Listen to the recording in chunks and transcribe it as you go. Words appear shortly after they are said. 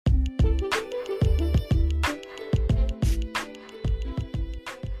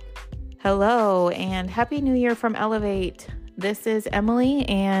Hello and Happy New Year from Elevate. This is Emily,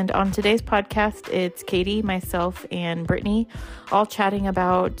 and on today's podcast, it's Katie, myself, and Brittany all chatting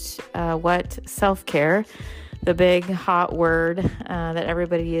about what self-care, the big hot word that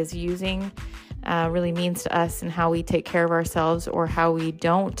everybody is using, really means to us and how we take care of ourselves or how we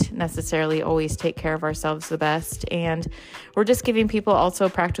don't necessarily always take care of ourselves the best. And we're just giving people also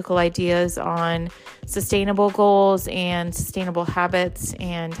practical ideas on sustainable goals and sustainable habits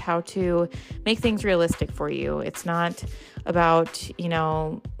and how to make things realistic for you. It's not about,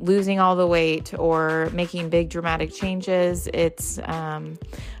 losing all the weight or making big dramatic changes. It's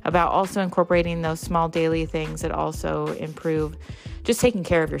about also incorporating those small daily things that also improve just taking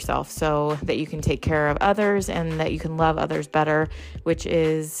care of yourself so that you can take care of others and that you can love others better, which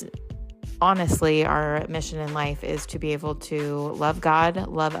is honestly our mission in life, is to be able to love God,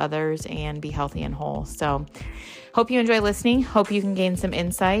 love others, and be healthy and whole. So hope you enjoy listening. Hope you can gain some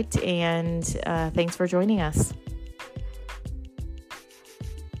insight, and thanks for joining us.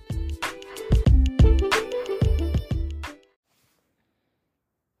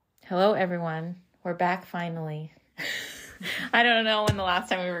 Hello, everyone. We're back finally. I don't know when the last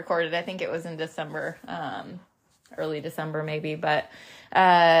time we recorded. I think it was in December, early December maybe. But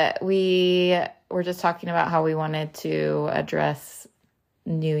we were just talking about how we wanted to address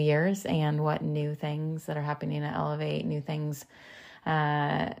New Year's and what new things that are happening at Elevate, new things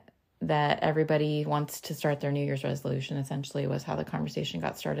that everybody wants to start their New Year's resolution, essentially was how the conversation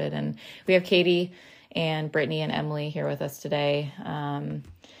got started. And we have Katie and Brittany and Emily here with us today.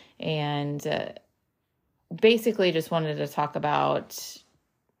 And basically just wanted to talk about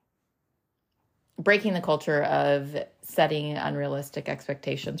breaking the culture of setting unrealistic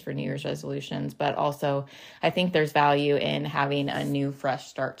expectations for New Year's resolutions. But also, I think there's value in having a new, fresh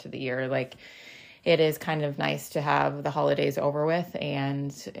start to the year. Like, it is kind of nice to have the holidays over with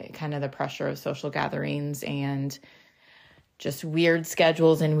and kind of the pressure of social gatherings and just weird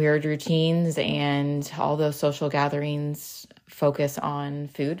schedules and weird routines, and all those social gatherings focus on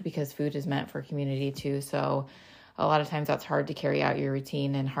food because food is meant for community too. So a lot of times that's hard to carry out your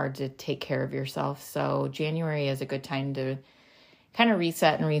routine and hard to take care of yourself. So January is a good time to kind of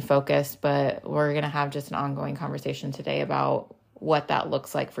reset and refocus, but we're going to have just an ongoing conversation today about what that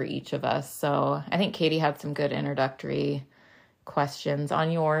looks like for each of us. So I think Katie had some good introductory questions on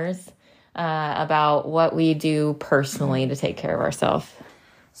yours about what we do personally to take care of ourselves.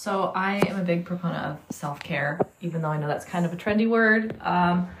 So I am a big proponent of self-care, even though I know that's kind of a trendy word,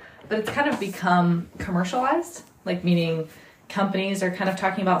 but it's kind of become commercialized, like meaning companies are kind of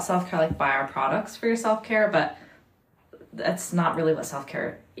talking about self-care, like buy our products for your self-care, but that's not really what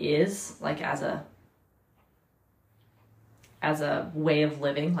self-care is, like as a way of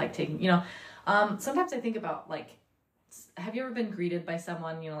living, like taking, sometimes I think about, like, have you ever been greeted by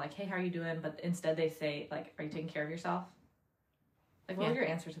someone, like, hey, how are you doing? But instead they say, like, are you taking care of yourself? Like, what would your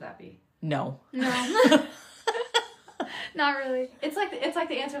answer to that be? No. Not really. It's like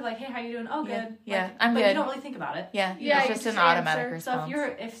the answer of, like, hey, how you doing? Oh, good. Yeah, like, I'm but good. you don't really think about it. Yeah, Yeah, it's just an automatic response.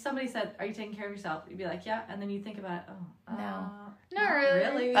 So if somebody said, are you taking care of yourself? You'd be like, yeah, and then you think about it. Oh, No. Not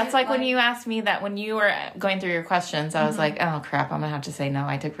really. That's like when you asked me that when you were going through your questions, I was like, oh crap, I'm gonna have to say no.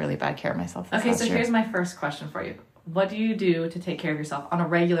 I took really bad care of myself. Okay, so here's my first question for you. What do you do to take care of yourself on a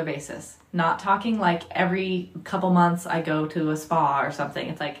regular basis? Not talking like every couple months I go to a spa or something.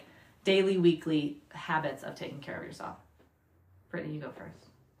 It's like daily, weekly habits of taking care of yourself. Brittany, you go first.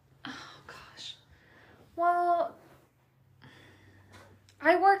 Oh, gosh. Well,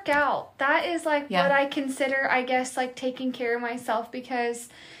 I work out. That is like what I consider, I guess, like taking care of myself, because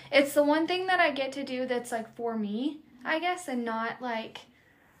it's the one thing that I get to do that's like for me, I guess, and not like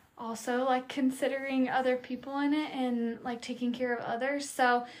also like considering other people in it and like taking care of others.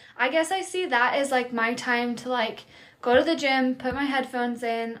 So I guess I see that as like my time to like go to the gym, put my headphones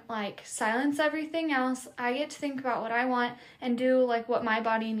in, like silence everything else. I get to think about what I want and do like what my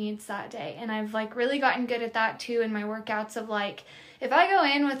body needs that day. And I've like really gotten good at that too in my workouts of like, if I go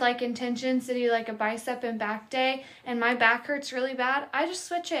in with like intentions to do like a bicep and back day and my back hurts really bad, I just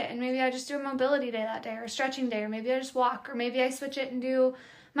switch it and maybe I just do a mobility day that day or a stretching day, or maybe I just walk, or maybe I switch it and do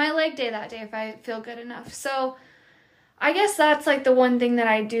my leg day that day if I feel good enough. So I guess that's like the one thing that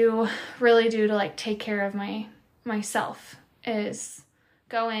I really do to like take care of myself is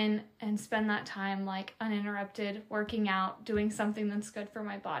go in and spend that time like uninterrupted working out, doing something that's good for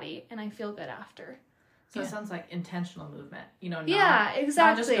my body, and I feel good after. So it sounds like intentional movement, not, exactly.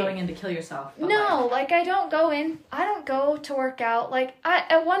 Not just going in to kill yourself. No, like I don't go to work out. Like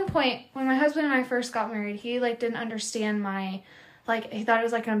at one point when my husband and I first got married, he like didn't understand my, like he thought it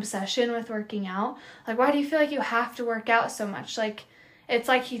was like an obsession with working out. Like, why do you feel like you have to work out so much? Like, it's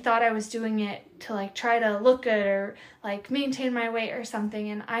like he thought I was doing it to like try to look good or like maintain my weight or something.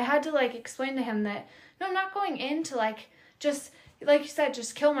 And I had to like explain to him that, no, I'm not going in to like just, like you said,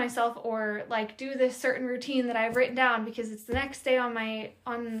 just kill myself or like do this certain routine that I've written down because it's the next day on my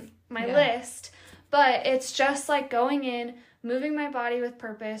list. But it's just like going in, moving my body with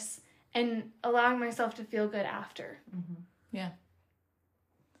purpose, and allowing myself to feel good after. Mm-hmm. Yeah.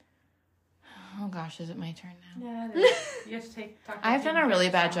 Oh gosh, is it my turn now? Yeah, it is. You have to I've done a really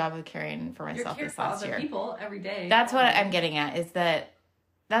bad job of caring for myself this last year. People every day. That's what I'm getting at, is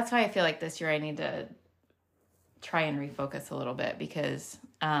that's why I feel like this year I need to try and refocus a little bit because,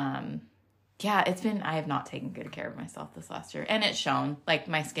 I have not taken good care of myself this last year. And it's shown, like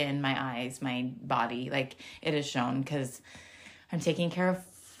my skin, my eyes, my body, like it is shown because I'm taking care of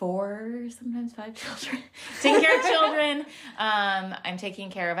 4, sometimes 5 children. Taking care of children. I'm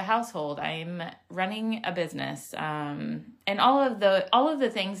taking care of a household. I'm running a business. And all of the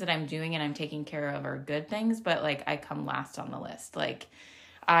things that I'm doing and I'm taking care of are good things, but like I come last on the list. Like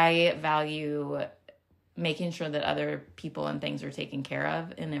I value making sure that other people and things are taken care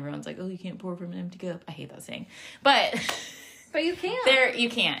of, and everyone's like, oh, you can't pour from an empty cup. I hate that saying. But you can't. You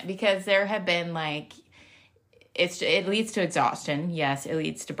can't, because there have been like, it leads to exhaustion. Yes, it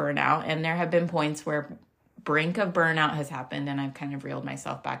leads to burnout. And there have been points where brink of burnout has happened and I've kind of reeled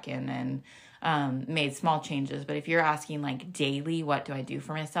myself back in and made small changes. But if you're asking like daily, what do I do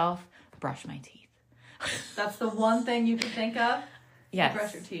for myself? Brush my teeth. That's the one thing you can think of? Yes. You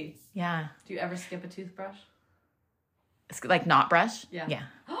brush your teeth. Yeah. Do you ever skip a toothbrush? Like not brush? Yeah. Yeah.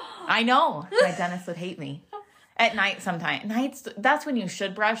 I know. My dentist would hate me. At night sometimes. Nights, that's when you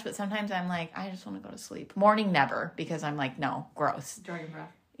should brush, but sometimes I'm like, I just want to go to sleep. Morning never, because I'm like, no, gross. Draw your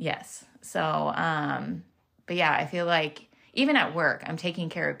breath. Yes. So, but yeah, I feel like even at work, I'm taking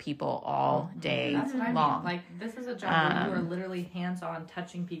care of people all day That's what long. I mean. Like, this is a job where you are literally hands-on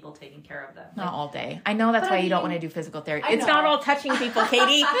touching people, taking care of them. Not all day. I know that's why you don't want to do physical therapy. It's not all touching people,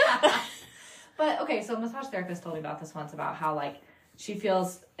 Katie. But, okay, so a massage therapist told me about this once, about how, like, she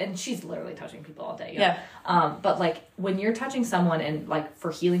feels, and she's literally touching people all day. Yeah. But like when you're touching someone and like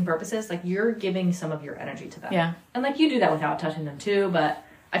for healing purposes, like you're giving some of your energy to them. Yeah. And like you do that without touching them too, but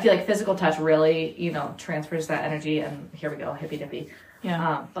I feel like physical touch really, transfers that energy, and here we go, hippy dippy.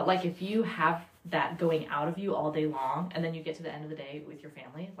 Yeah. But like if you have that going out of you all day long and then you get to the end of the day with your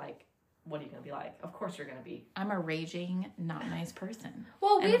family, like what are you going to be like? Of course you're going to be. I'm a raging, not nice person.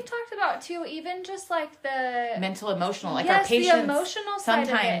 Well, we've talked about too, even just like the mental, emotional, like yes, our patients. the emotional side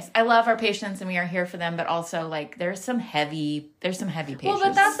sometimes of it. I love our patients and we are here for them, but also like there's some heavy patients. Well,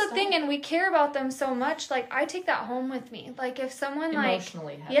 but that's the thing, and we care about them so much. Like I take that home with me. Like if someone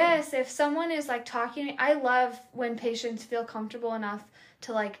emotionally heavy. Yes, if someone is like talking to me, I love when patients feel comfortable enough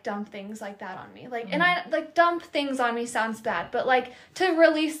to like dump things like that on me. Like and I like dump things on me sounds bad, but like to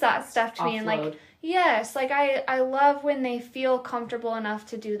release that stuff to me and like yes, like I love when they feel comfortable enough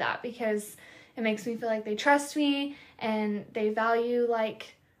to do that, because it makes me feel like they trust me and they value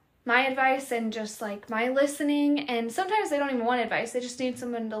like my advice and just like my listening. And sometimes they don't even want advice, they just need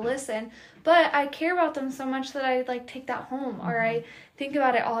someone to listen, but I care about them so much that I like take that home or I think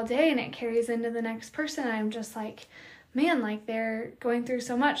about it all day and it carries into the next person. I'm just like, man, like they're going through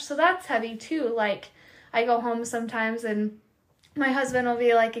so much. So that's heavy too. Like I go home sometimes and my husband will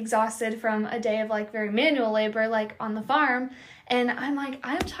be like exhausted from a day of like very manual labor, like on the farm. And I'm like,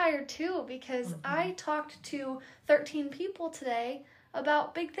 I'm tired too, because I talked to 13 people today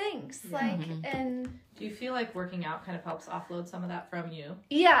about big things. Like, and do you feel like working out kind of helps offload some of that from you?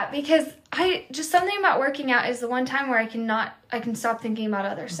 Yeah, because something about working out is the one time where I can stop thinking about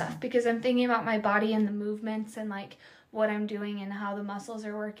other stuff, because I'm thinking about my body and the movements and like what I'm doing and how the muscles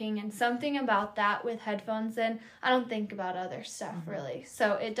are working, and something about that with headphones in, I don't think about other stuff really.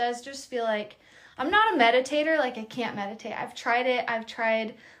 So it does just feel like I'm not a meditator. Like I can't meditate. I've tried it. I've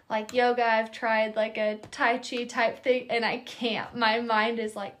tried like yoga. I've tried like a Tai Chi type thing, and I can't. My mind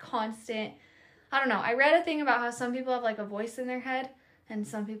is like constant. I don't know. I read a thing about how some people have like a voice in their head and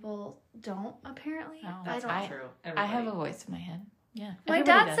some people don't, apparently. Oh, that's not true. I have a voice in my head. Yeah. My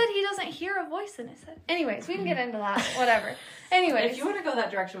dad said he doesn't hear a voice in his head. Anyways, we can get into that. Whatever. Anyways. If you want to go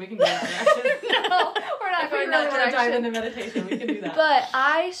that direction, we can go that direction. No, we're not going that direction. Dive into meditation, we can do that. But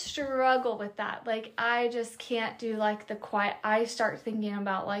I struggle with that. Like, I just can't do, like, the quiet. I start thinking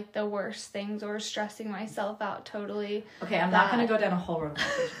about, like, the worst things or stressing myself out totally. Okay, I'm not going to go down a whole road of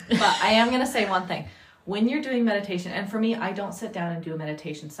meditation. But I am going to say one thing. When you're doing meditation, and for me, I don't sit down and do a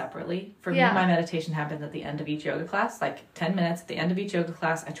meditation separately. For me, my meditation happens at the end of each yoga class, like 10 minutes. At the end of each yoga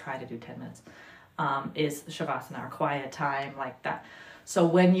class, I try to do 10 minutes, is Shavasana, or quiet time, like that. So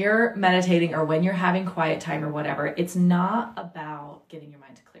when you're meditating or when you're having quiet time or whatever, it's not about about getting your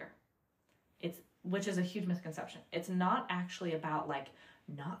mind to clear. Which is a huge misconception. It's not actually about like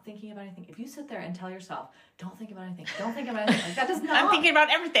not thinking about anything. If you sit there and tell yourself, don't think about anything, don't think about anything, like that does not. I'm thinking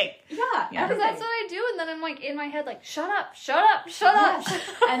about everything. Yeah. Because that's what I do, and then I'm like in my head, like, shut up.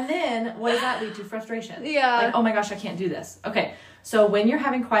 And then what does that lead to? Frustration. Yeah. Like, oh my gosh, I can't do this. Okay. So when you're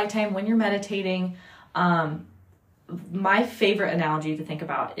having quiet time, when you're meditating, my favorite analogy to think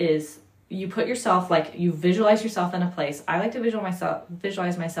about is you put yourself, like, you visualize yourself in a place. I like to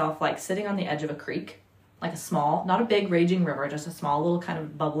visualize myself like sitting on the edge of a creek, like a small, not a big raging river, just a small little kind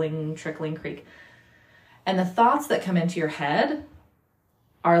of bubbling, trickling creek. And the thoughts that come into your head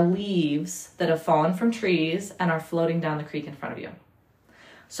are leaves that have fallen from trees and are floating down the creek in front of you.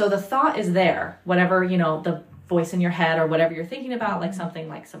 So the thought is there, whatever, the voice in your head or whatever you're thinking about, like something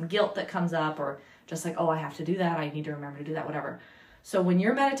like some guilt that comes up, or just like, oh, I have to do that, I need to remember to do that, whatever. So when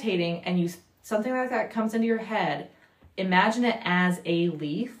you're meditating and something like that comes into your head, imagine it as a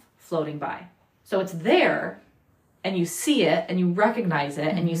leaf floating by. So it's there, and you see it, and you recognize it,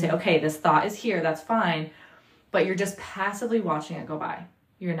 and you say, okay, this thought is here, that's fine, but you're just passively watching it go by.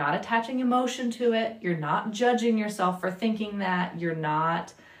 You're not attaching emotion to it. You're not judging yourself for thinking that. You're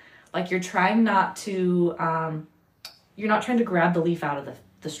not, like, you're trying not to, you're not trying to grab the leaf out of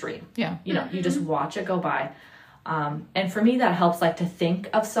the stream. Yeah. You just watch it go by. And for me, that helps, like, to think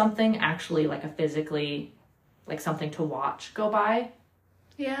of something actually like a physically, like something to watch go by.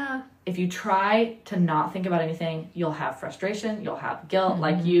 Yeah. If you try to not think about anything, you'll have frustration, you'll have guilt,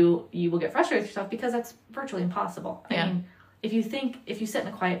 like you will get frustrated with yourself because that's virtually impossible. I mean, if you sit in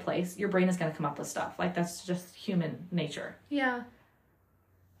a quiet place, your brain is going to come up with stuff. Like, that's just human nature. Yeah.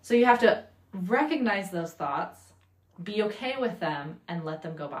 So you have to recognize those thoughts, be okay with them, and let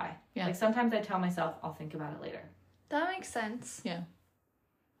them go by. Yeah. Like, sometimes I tell myself, I'll think about it later. That makes sense. Yeah.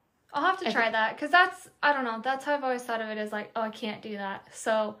 I'll have to try that, because I don't know, that's how I've always thought of it, as like, oh, I can't do that.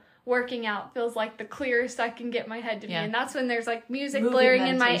 So working out feels like the clearest I can get my head to be. And that's when there's like music blaring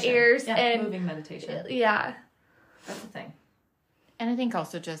in my ears. Yeah, and moving meditation. Yeah. That's the thing. And I think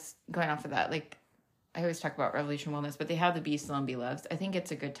also, just going off of that, like, I always talk about Revolution Wellness, but they have the Be Still and Be Loved. I think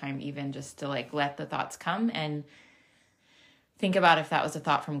it's a good time even just to, like, let the thoughts come and think about if that was a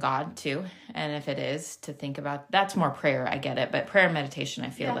thought from God too. And if it is, to think about, that's more prayer, I get it. But prayer and meditation,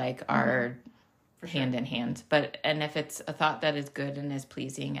 I feel like, are hand in hand. And if it's a thought that is good and is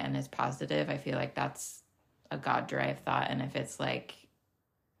pleasing and is positive, I feel like that's a God-derived thought. And if it's like,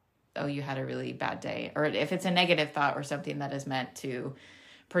 oh, you had a really bad day, or if it's a negative thought or something that is meant to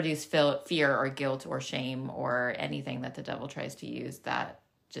produce fear or guilt or shame or anything that the devil tries to use, that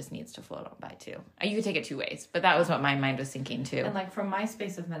just needs to float on by too. You could take it two ways, but that was what my mind was thinking too. And like, from my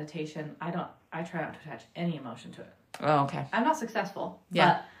space of meditation, I try not to attach any emotion to it. Oh, okay. I'm not successful,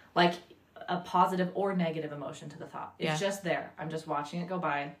 but like a positive or negative emotion to the thought. It's just there. I'm just watching it go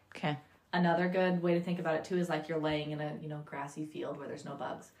by. Okay. Another good way to think about it too is like, you're laying in a, grassy field where there's no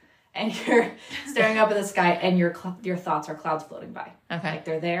bugs, and you're staring up at the sky, and your thoughts are clouds floating by. Okay. Like,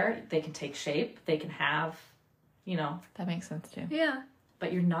 they're there. They can take shape. They can have, That makes sense too. Yeah.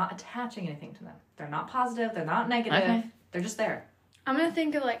 But you're not attaching anything to them. They're not positive. They're not negative. Okay. They're just there. I'm going to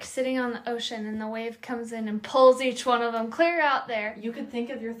think of like sitting on the ocean, and the wave comes in and pulls each one of them clear out there. You could think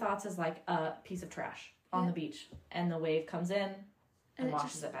of your thoughts as like a piece of trash on the beach, and the wave comes in and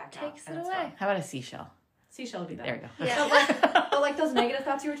washes it back out. Takes it away. How about a seashell? Seashell would be better. There we go. Yeah. But like those negative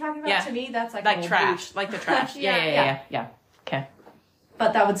thoughts you were talking about, to me, that's like trash. Beach. Like the trash. Yeah. Okay.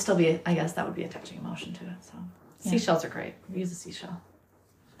 But that would still be, I guess that would be attaching emotion to it. So seashells are great. We use a seashell.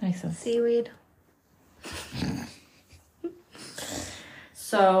 That makes sense. Seaweed.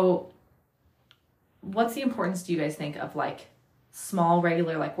 So what's the importance, do you guys think, of like small,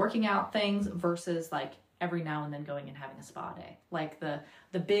 regular, like working out things versus like every now and then going and having a spa day? Like the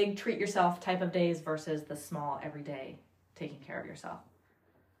big treat yourself type of days versus the small, everyday taking care of yourself.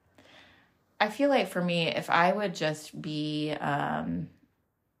 I feel like for me, if I would just be not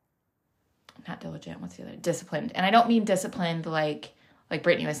diligent, what's the other? Disciplined. And I don't mean disciplined like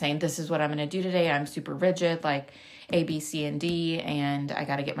Brittany was saying, this is what I'm going to do today. I'm super rigid, like A, B, C, and D, and I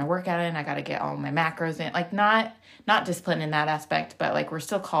got to get my workout in. I got to get all my macros in. Like, not disciplined in that aspect, but like, we're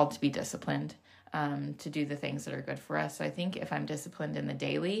still called to be disciplined to do the things that are good for us. So I think if I'm disciplined in the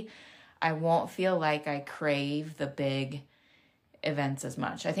daily, I won't feel like I crave the big events as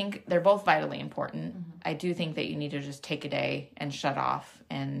much. I think they're both vitally important. Mm-hmm. I do think that you need to just take a day and shut off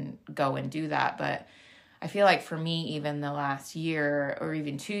and go and do that. But I feel like for me, even the last year or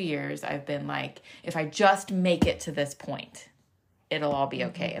even 2 years, I've been like, if I just make it to this point, it'll all be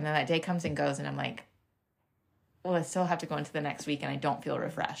okay. And then that day comes and goes, and I'm like, well, I still have to go into the next week and I don't feel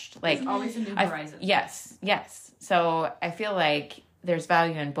refreshed. Like, there's always a new horizon. Yes. So I feel like there's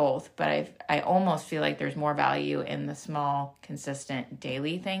value in both, but I almost feel like there's more value in the small, consistent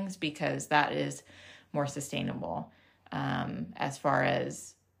daily things, because that is more sustainable as far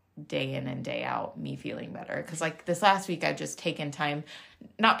as day in and day out, me feeling better. Because like this last week, I've just taken time,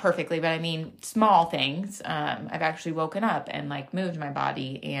 not perfectly, but I mean small things. I've actually woken up and like moved my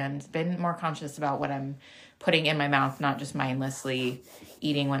body and been more conscious about what I'm putting in my mouth, not just mindlessly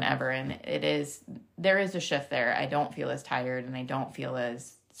eating whenever. And there is a shift there. I don't feel as tired and I don't feel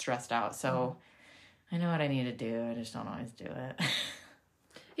as stressed out. So I know what I need to do. I just don't always do it.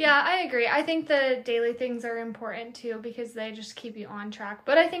 Yeah, I agree. I think the daily things are important too, because they just keep you on track.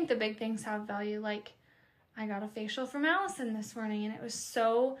 But I think the big things have value. Like, I got a facial from Allison this morning and it was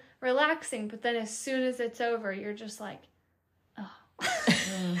so relaxing. But then as soon as it's over, you're just like, oh,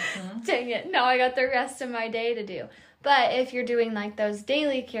 dang it. Now I got the rest of my day to do. But if you're doing like those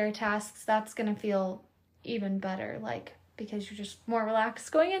daily care tasks, that's going to feel even better, like, because you're just more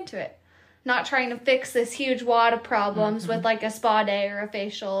relaxed going into it. Not trying to fix this huge wad of problems with like a spa day or a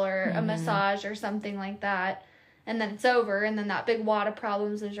facial or a massage or something like that. And then it's over, and then that big wad of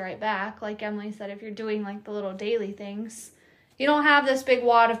problems is right back. Like Emily said, if you're doing like the little daily things, you don't have this big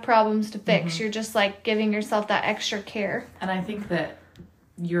wad of problems to fix. You're just like giving yourself that extra care. And I think that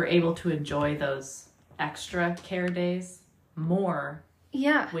you're able to enjoy those extra care days more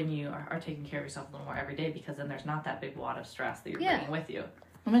when you are taking care of yourself a little more every day, because then there's not that big wad of stress that you're bringing with you.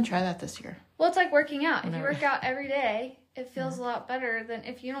 I'm going to try that this year. Well, it's like working out. If you work out every day, it feels a lot better than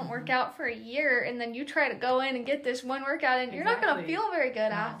if you don't work out for a year and then you try to go in and get this one workout in. You're not going to feel very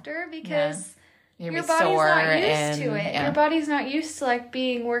good after, because your body's not used to it. Your body's not used to like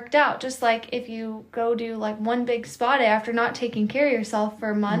being worked out. Just like if you go do like one big spa day after not taking care of yourself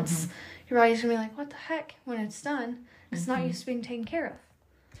for months, your body's going to be like, what the heck, when it's done. Because it's not used to being taken care of.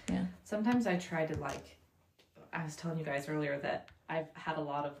 Yeah. Sometimes I try to like, I was telling you guys earlier that I've had a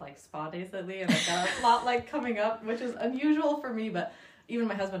lot of like spa days lately, and I've got a lot like coming up, which is unusual for me, but even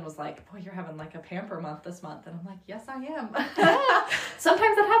my husband was like, boy, you're having like a pamper month this month. And I'm like, yes, I am.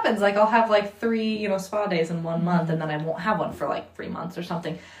 Sometimes that happens. Like I'll have like 3, spa days in 1 month, and then I won't have one for like 3 months or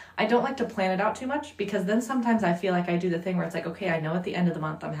something. I don't like to plan it out too much, because then sometimes I feel like I do the thing where it's like, okay, I know at the end of the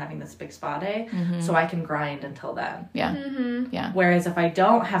month I'm having this big spa day, so I can grind until then. Yeah. Yeah. Whereas if I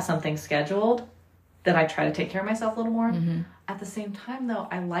don't have something scheduled, then I try to take care of myself a little more. At the same time, though,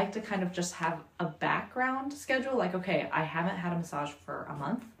 I like to kind of just have a background schedule. Like, okay, I haven't had a massage for a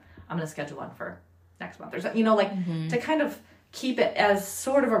month. I'm going to schedule one for next month. Or something, to kind of keep it as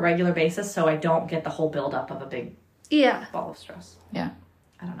sort of a regular basis, so I don't get the whole buildup of a big ball of stress. Yeah.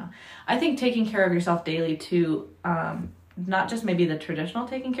 I don't know. I think taking care of yourself daily, too, not just maybe the traditional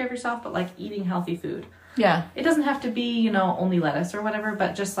taking care of yourself, but like eating healthy food. Yeah. It doesn't have to be, only lettuce or whatever,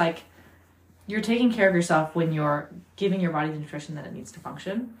 but just like, you're taking care of yourself when you're giving your body the nutrition that it needs to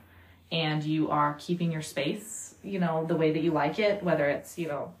function, and you are keeping your space, the way that you like it, whether it's,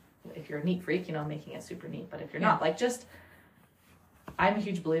 if you're a neat freak, making it super neat, but if you're not, like, just, I'm a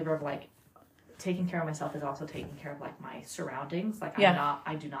huge believer of, like, taking care of myself is also taking care of, like, my surroundings. Like,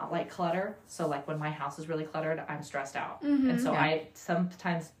 I do not like clutter, so, like, when my house is really cluttered, I'm stressed out, and so I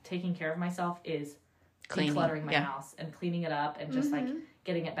sometimes taking care of myself is decluttering my house and cleaning it up and just, like,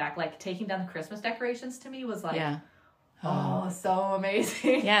 getting it back. Like, taking down the Christmas decorations to me was like, so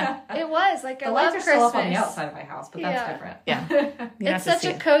amazing. Yeah. It was. Like, I the love lights are Christmas. still up on the outside of my house, but that's different. Yeah. It's such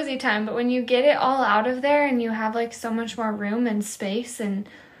a cozy time, but when you get it all out of there and you have, like, so much more room and space, and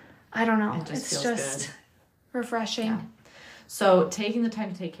I don't know. It's just good. Refreshing. Yeah. So, taking the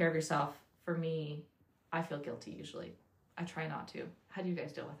time to take care of yourself, for me, I feel guilty usually. I try not to. How do you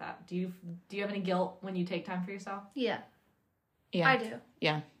guys deal with that? Do you have any guilt when you take time for yourself? Yeah. Yeah. I do.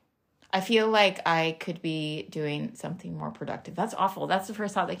 Yeah. I feel like I could be doing something more productive. That's awful. That's the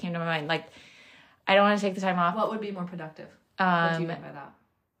first thought that came to my mind. Like, I don't want to take the time off. What would be more productive? What do you mean by that?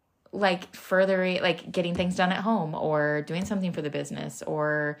 Like like getting things done at home, or doing something for the business,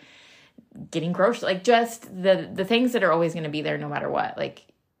 or getting groceries. Like, just the things that are always going to be there no matter what. Like,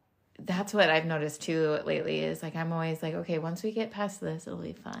 that's what I've noticed too lately, is like, I'm always like, okay, once we get past this, it'll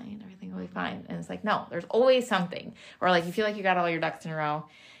be fine. Everything will be fine. And it's like, no, there's always something. Or like, you feel like you got all your ducks in a row.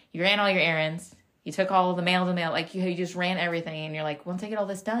 You ran all your errands. You took all the mail to mail. Like, you just ran everything. And you're like, once I get all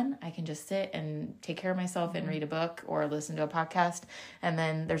this done, I can just sit and take care of myself and read a book or listen to a podcast. And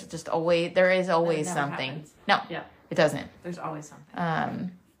then there is always something. Happens. No, yeah, it doesn't. There's always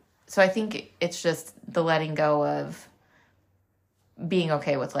something. So I think it's just the letting go of being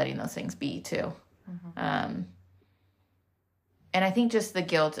okay with letting those things be too. And I think just the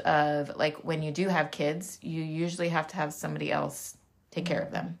guilt of, like, when you do have kids, you usually have to have somebody else take care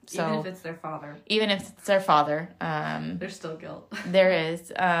of them. So even if it's their father. There's still guilt. There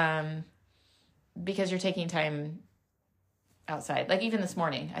is. Because you're taking time outside. Like, even this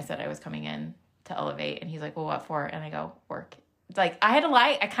morning, I said I was coming in to Elevate, and he's like, well, what for? And I go, work. It's like, I had a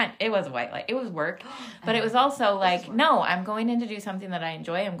lie. It was a white lie. It was work. But it was also like, no, I'm going in to do something that I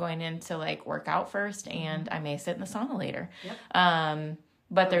enjoy. I'm going in to, like, work out first, and I may sit in the sauna later. Yep.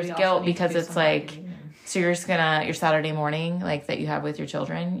 But there's guilt because it's like, so you're just gonna, your Saturday morning, like, that you have with your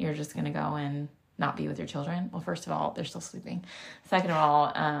children, you're just gonna go and not be with your children. Well, first of all, they're still sleeping. Second of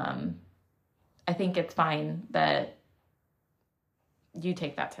all, I think it's fine that you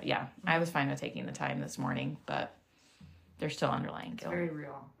take that time. Yeah, I was fine with taking the time this morning, but there's still underlying guilt. It's very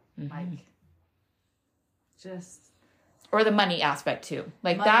real. Mm-hmm. Like, just... Or the money aspect too.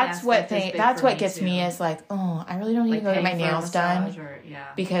 Like, that's what gets me is like, oh, I really don't need to go get my nails done.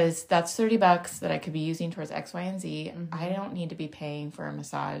 Because that's $30 that I could be using towards X, Y, and Z. Mm-hmm. I don't need to be paying for a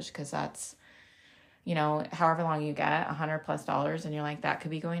massage because that's, you know, however long you get, $100+ and you're like, that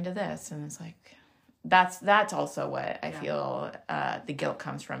could be going to this. And it's like, that's also what I feel the guilt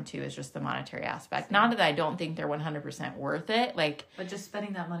comes from too, is just the monetary aspect. Not that I don't think they're 100% worth it, like, but just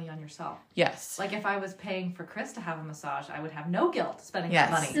spending that money on yourself. Yes. Like, if I was paying for Chris to have a massage, I would have no guilt spending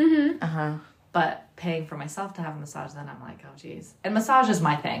yes. that money. Mm-hmm. But paying for myself to have a massage, then I'm like, oh geez. And massage is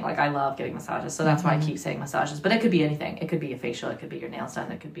my thing. Like, I love getting massages, so that's why I keep saying massages. But it could be anything. It could be a facial. It could be your nails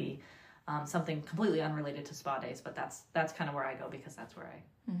done. It could be something completely unrelated to spa days. But that's kind of where I go, because that's where I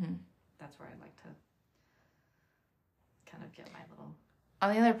like to kind of get my little...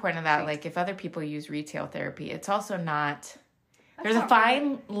 On the other point of that, treat. Like, if other people use retail therapy, it's also not... There's a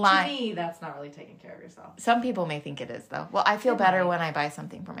fine line. To me, that's not really taking care of yourself. Some people may think it is, though. Well, I feel better when I buy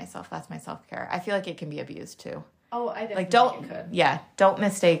something for myself. That's my self-care. I feel like it can be abused, too. Oh, I definitely think it could. Yeah, don't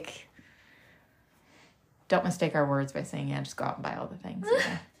mistake our words by saying, yeah, just go out and buy all the things.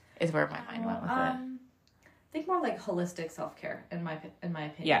 Yeah, is where my mind went with it. I think more like holistic self-care, in my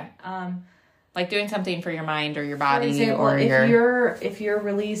opinion. Yeah. Like doing something for your mind or your body, for example, or if your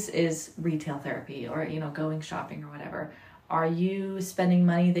release is retail therapy, or, you know, going shopping or whatever, are you spending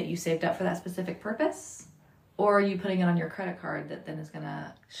money that you saved up for that specific purpose, or are you putting it on your credit card that then is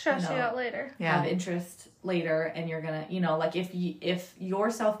gonna stress you out later, have interest later, and you're gonna, you know, like, if your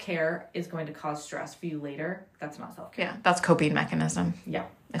self-care is going to cause stress for you later, that's not self-care. Yeah, that's coping mechanism. Yeah,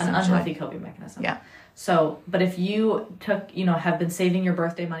 an unhealthy coping mechanism. Yeah. So, but if you have been saving your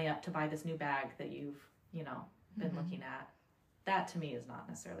birthday money up to buy this new bag that you've, you know, been looking at, that to me is not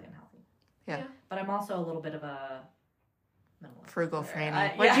necessarily unhealthy. Yeah. But I'm also a little bit of a frugal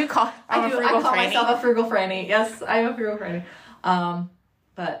franny. What do you call? I call myself a frugal franny. Yes, I'm a frugal franny.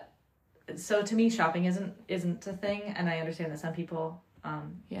 But so to me, shopping isn't a thing, and I understand that some people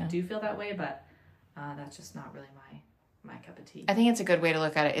do feel that way, but that's just not really my cup of tea. I think it's a good way to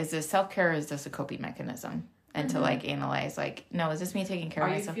look at it. Is this self-care, or is this a coping mechanism? And to, like, analyze, like, no, is this me taking care of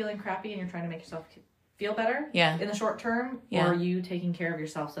myself? Are you feeling crappy and you're trying to make yourself feel better? Yeah. In the short term, or are you taking care of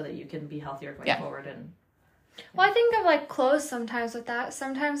yourself so that you can be healthier going forward? And well, I think of, like, clothes sometimes with that.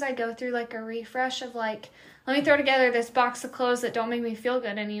 Sometimes I go through, like, a refresh of, like, let me throw together this box of clothes that don't make me feel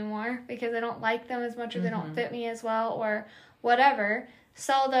good anymore because I don't like them as much, or they don't fit me as well, or whatever.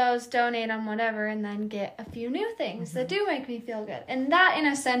 Sell those, donate them, whatever, and then get a few new things that do make me feel good. And that, in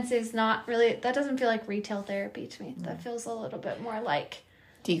a sense, is not really, that doesn't feel like retail therapy to me. That feels a little bit more like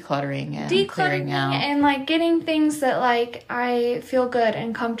decluttering and clearing out. And, like, getting things that, like, I feel good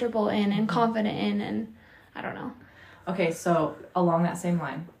and comfortable in and confident in, and I don't know. Okay, so along that same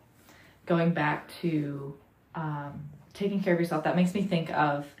line, going back to taking care of yourself, that makes me think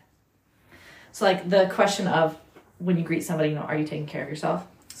of, so, like, the question of, when you greet somebody, you know, are you taking care of yourself?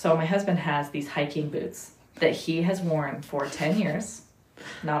 So my husband has these hiking boots that he has worn for 10 years.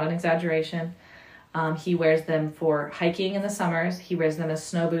 Not an exaggeration. He wears them for hiking in the summers. He wears them as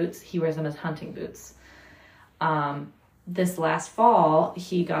snow boots. He wears them as hunting boots. This last fall,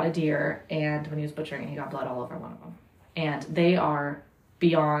 he got a deer, and when he was butchering it, he got blood all over one of them. And they are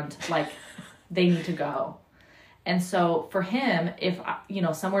beyond, like, they need to go. And so for him, if, you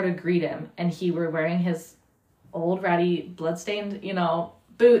know, someone were to greet him and he were wearing his old ratty bloodstained, you know,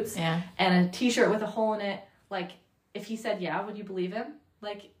 boots and a t-shirt with a hole in it, like, if he said would you believe him?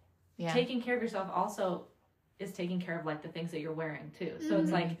 Like, taking care of yourself also is taking care of, like, the things that you're wearing too. So it's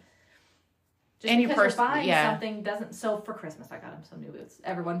like, just and because you're buying something doesn't. So for Christmas I got him some new boots.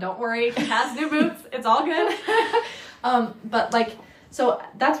 Everyone, don't worry, he has new boots, it's all good. But, like, so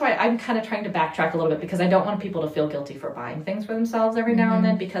that's why I'm kind of trying to backtrack a little bit, because I don't want people to feel guilty for buying things for themselves every now and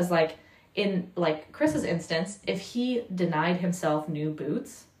then, because, like, in like Chris's instance, if he denied himself new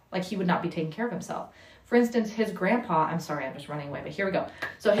boots, like he would not be taking care of himself. For instance, his grandpa, I'm sorry, I'm just running away, but here we go.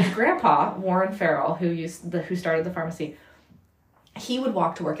 So his grandpa, Warren Farrell, who started the pharmacy, he would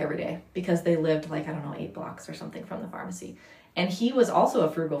walk to work every day because they lived like, I don't know, 8 blocks or something from the pharmacy. And he was also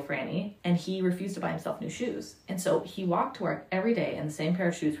a frugal Franny, and he refused to buy himself new shoes. And so he walked to work every day in the same pair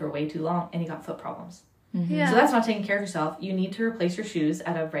of shoes for way too long, and he got foot problems. Mm-hmm. Yeah. So that's not taking care of yourself. You need to replace your shoes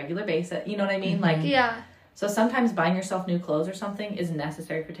at a regular basis. You know what I mean? Mm-hmm. Like, yeah. So sometimes buying yourself new clothes or something is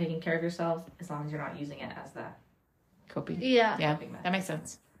necessary for taking care of yourself, as long as you're not using it as that coping. Yeah. Yeah, that makes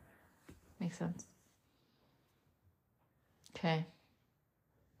sense. Makes sense. Okay.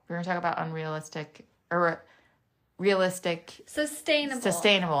 We're going to talk about realistic.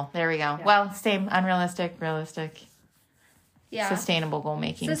 Sustainable. There we go. Yeah. Well, same, unrealistic, realistic. Yeah. Sustainable goal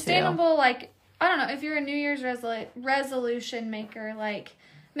making Sustainable, too. Like, I don't know, if you're a New Year's resolution maker, like,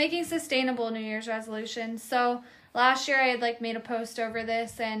 making sustainable New Year's resolutions. So last year I had like made a post over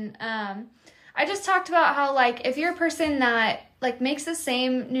this, and I just talked about how like if you're a person that like makes the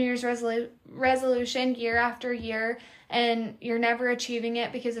same New Year's resolution year after year and you're never achieving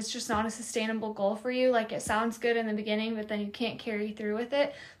it because it's just not a sustainable goal for you, like it sounds good in the beginning but then you can't carry through with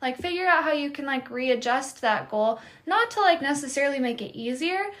it, like figure out how you can like readjust that goal, not to like necessarily make it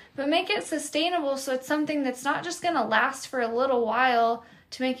easier, but make it sustainable so it's something that's not just going to last for a little while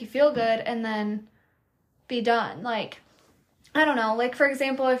to make you feel good and then be done. Like, I don't know, like for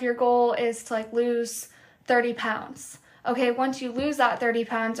example, if your goal is to like lose 30 pounds. Okay, once you lose that 30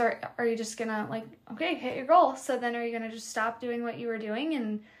 pounds, are you just gonna like, okay, hit your goal. So then are you gonna just stop doing what you were doing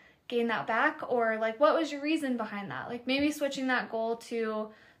and gain that back? Or like, what was your reason behind that? Like maybe switching that goal to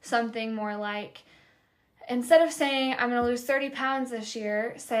something more like, instead of saying I'm going to lose 30 pounds this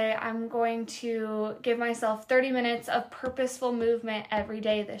year, say I'm going to give myself 30 minutes of purposeful movement every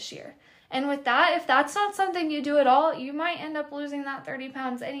day this year. And with that, if that's not something you do at all, you might end up losing that 30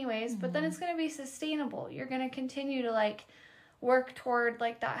 pounds anyways, but then it's going to be sustainable. You're going to continue to like work toward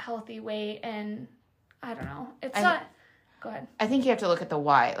like that healthy weight, and I don't know. Go ahead. I think you have to look at the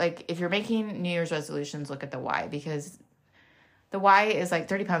why. Like if you're making New Year's resolutions, look at the why, because the why is like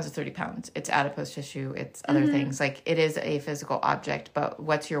 30 pounds is 30 pounds. It's adipose tissue. It's other things. Like it is a physical object, but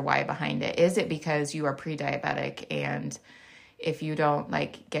what's your why behind it? Is it because you are pre-diabetic and if you don't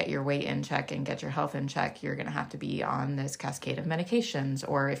like get your weight in check and get your health in check, you're going to have to be on this cascade of medications?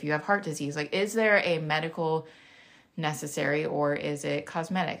 Or if you have heart disease, like is there a medical necessary or is it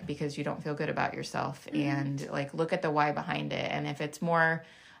cosmetic because you don't feel good about yourself? And like look at the why behind it. And if it's more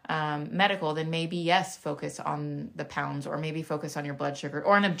medical, then maybe yes, focus on the pounds, or maybe focus on your blood sugar,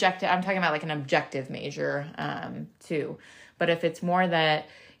 or an objective. I'm talking about like an objective measure too. But if it's more that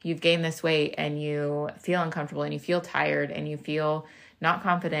you've gained this weight and you feel uncomfortable and you feel tired and you feel not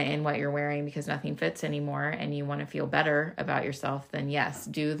confident in what you're wearing because nothing fits anymore and you want to feel better about yourself, then yes,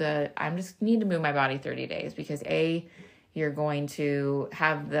 I'm just need to move my body 30 days because you're going to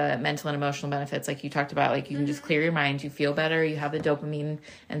have the mental and emotional benefits like you talked about. Like you can just clear your mind, you feel better, you have the dopamine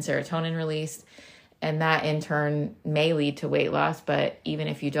and serotonin released, and that in turn may lead to weight loss. But even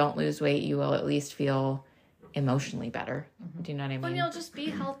if you don't lose weight, you will at least feel emotionally better. Do you know what I mean? Well, you'll just be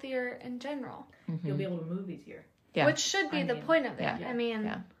healthier in general. You'll be able to move easier. Yeah. Which should be the point of it. Yeah. I mean.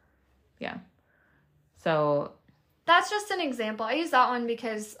 Yeah. So. That's just an example. I use that one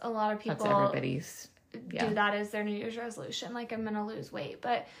because a lot of people. That's everybody's. Do that as their New Year's resolution, like I'm gonna lose weight.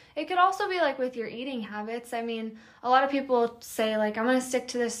 But it could also be like with your eating habits. I mean, a lot of people say like I'm gonna stick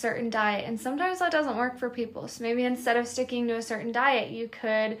to this certain diet, and sometimes that doesn't work for people. So maybe instead of sticking to a certain diet, you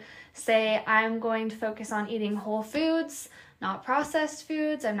could say I'm going to focus on eating whole foods, not processed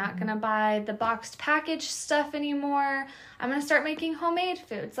foods. I'm not gonna buy the boxed packaged stuff anymore. I'm gonna start making homemade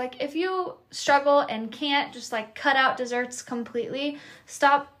foods. Like if you struggle and can't just like cut out desserts completely,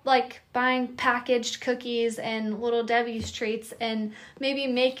 stop like buying packaged cookies and Little Debbie's treats and maybe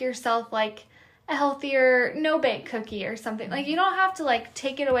make yourself like a healthier no-bake cookie or something. Like you don't have to like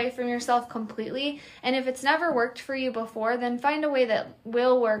take it away from yourself completely. And if it's never worked for you before, then find a way that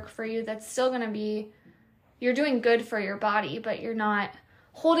will work for you that's still gonna be, you're doing good for your body, but you're not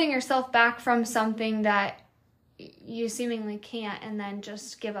holding yourself back from something that you seemingly can't and then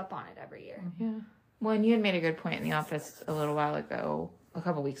just give up on it every year. Yeah. Well, and you had made a good point in the office a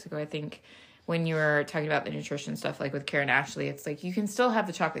couple weeks ago, I think, when you were talking about the nutrition stuff, like with Karen Ashley, it's like you can still have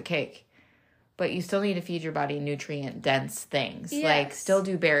the chocolate cake, but you still need to feed your body nutrient-dense things. Yes. Like still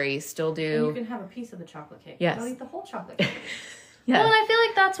do berries, still do... And you can have a piece of the chocolate cake. Yes. Don't eat the whole chocolate cake. Yeah. Well, and I feel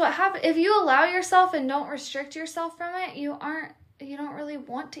like that's what happens. If you allow yourself and don't restrict yourself from it, you don't really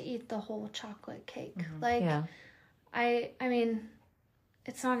want to eat the whole chocolate cake. Like, I mean,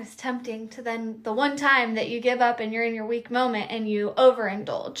 it's not as tempting to then the one time that you give up and you're in your weak moment and you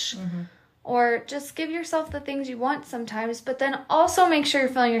overindulge. Mm-hmm. Or just give yourself the things you want sometimes, but then also make sure you're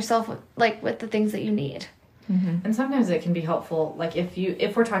filling yourself with the things that you need. Mm-hmm. And sometimes it can be helpful, like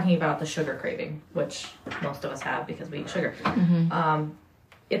if we're talking about the sugar craving, which most of us have because we eat sugar, mm-hmm.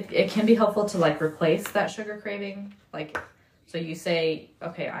 It can be helpful to like replace that sugar craving. Like, so you say,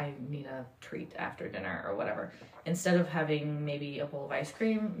 okay, I need a treat after dinner or whatever. Instead of having maybe a bowl of ice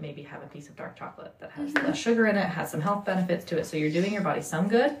cream, maybe have a piece of dark chocolate that has less sugar in it, has some health benefits to it. So you're doing your body some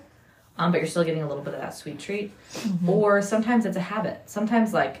good, but you're still getting a little bit of that sweet treat. Mm-hmm. Or sometimes it's a habit.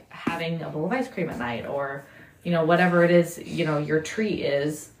 Sometimes like having a bowl of ice cream at night, or, you know, whatever it is, you know, your treat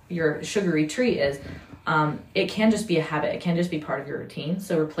is, your sugary treat is, it can just be a habit. It can just be part of your routine.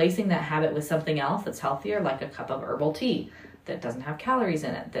 So replacing that habit with something else that's healthier, like a cup of herbal tea that doesn't have calories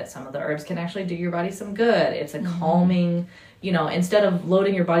in it, that some of the herbs can actually do your body some good. It's a calming, you know, instead of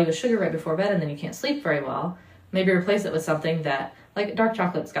loading your body with sugar right before bed and then you can't sleep very well, maybe replace it with something that, like dark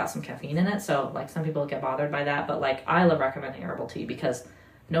chocolate's got some caffeine in it. So like some people get bothered by that, but like I love recommending herbal tea because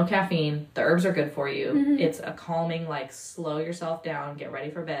no caffeine, the herbs are good for you. Mm-hmm. It's a calming, like slow yourself down, get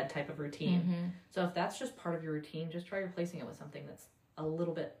ready for bed type of routine. Mm-hmm. So if that's just part of your routine, just try replacing it with something that's a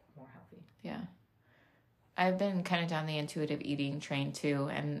little bit more healthy. Yeah. I've been kind of down the intuitive eating train too,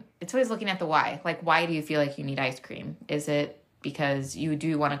 and it's always looking at the why. Like, why do you feel like you need ice cream? Is it because you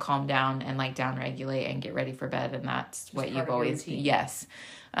do want to calm down and like down-regulate and get ready for bed, and that's just what you've always... Yes.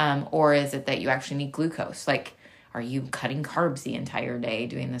 Or is it that you actually need glucose? Like, are you cutting carbs the entire day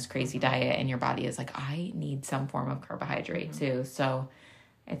doing this crazy diet, and your body is like, I need some form of carbohydrate too? So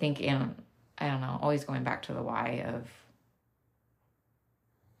I think, I don't know, always going back to the why of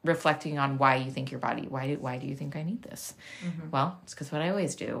reflecting on why you think your body, why do you think I need this? Mm-hmm. Well, it's because what I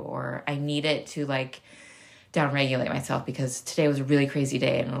always do, or I need it to like down-regulate myself because today was a really crazy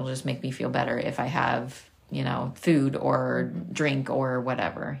day and it'll just make me feel better if I have, you know, food or drink or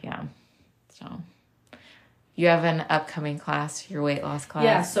whatever. Yeah. So you have an upcoming class, your weight loss class?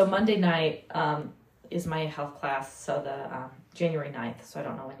 Yeah. So Monday night is my health class. So the January 9th. So I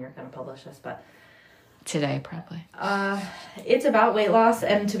don't know when you're going to publish this, but today, probably. It's about weight loss,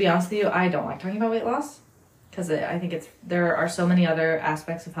 and to be honest with you, I don't like talking about weight loss because I think there are so many other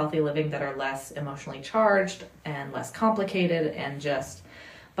aspects of healthy living that are less emotionally charged and less complicated,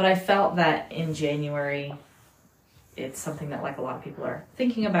 but I felt that in January, it's something that like a lot of people are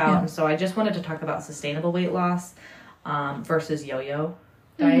thinking about, and so I just wanted to talk about sustainable weight loss versus yo-yo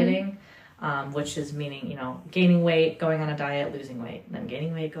dieting. Which is meaning, you know, gaining weight, going on a diet, losing weight, then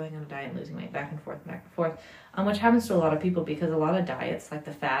gaining weight, going on a diet, losing weight, back and forth, which happens to a lot of people because a lot of diets, like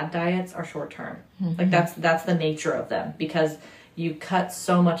the fad diets, are short term. Mm-hmm. Like that's the nature of them, because you cut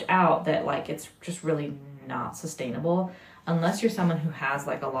so much out that like it's just really not sustainable unless you're someone who has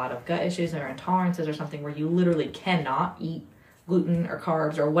like a lot of gut issues or intolerances or something where you literally cannot eat gluten or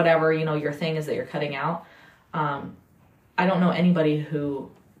carbs or whatever, you know, your thing is that you're cutting out. I don't know anybody who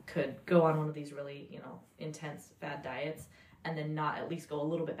could go on one of these really, you know, intense fad diets and then not at least go a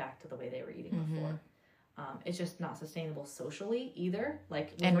little bit back to the way they were eating before. It's just not sustainable socially either.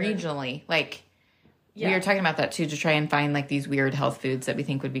 Like, and regionally, like we were talking about that too, to try and find like these weird health foods that we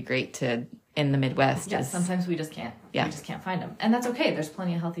think would be great to in the Midwest. Yeah, sometimes we just can't. Yeah, we just can't find them, and that's okay. There's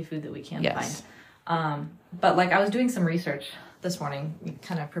plenty of healthy food that we can find. But like I was doing some research this morning,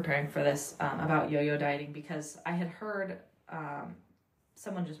 kind of preparing for this about yo-yo dieting, because I had heard.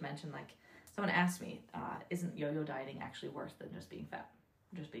 Someone just mentioned, like, someone asked me, isn't yo-yo dieting actually worse than just being fat,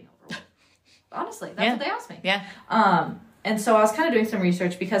 just being overweight? Honestly, that's what they asked me. Yeah. And so I was kind of doing some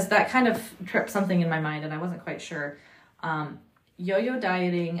research because that kind of tripped something in my mind and I wasn't quite sure. Yo-yo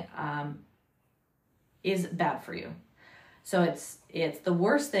dieting is bad for you. So it's the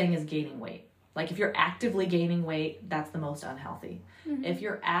worst thing is gaining weight. Like if you're actively gaining weight, that's the most unhealthy. Mm-hmm. If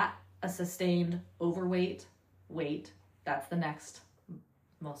you're at a sustained overweight weight, that's the next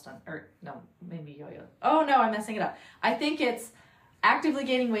maybe yo-yo. Oh no, I'm messing it up. I think it's actively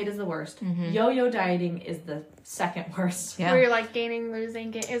gaining weight is the worst. Mm-hmm. Yo-yo dieting is the second worst. Yeah. Where you're like gaining,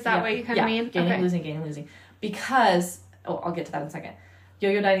 losing, is that what you kind of mean? Gaining, losing. Because, I'll get to that in a second.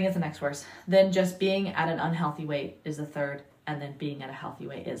 Yo-yo dieting is the next worst. Then just being at an unhealthy weight is the third. And then being at a healthy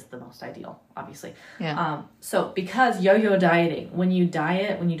weight is the most ideal, obviously. Yeah. So because yo-yo dieting, when you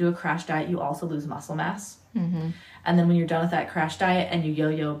do a crash diet, you also lose muscle mass. Mm-hmm. And then when you're done with that crash diet and you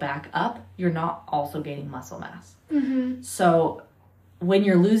yo-yo back up, you're not also gaining muscle mass. Mm-hmm. So when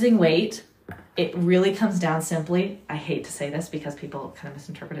you're losing weight, it really comes down simply, I hate to say this because people kind of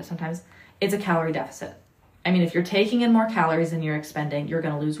misinterpret it sometimes, it's a calorie deficit. I mean, if you're taking in more calories than you're expending, you're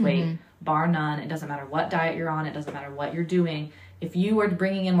going to lose weight, bar none. It doesn't matter what diet you're on. It doesn't matter what you're doing. If you are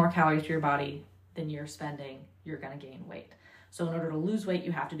bringing in more calories to your body than you're spending, you're going to gain weight. So in order to lose weight,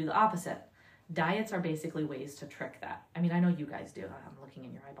 you have to do the opposite. Diets are basically ways to trick that. I mean, I know you guys do. I'm looking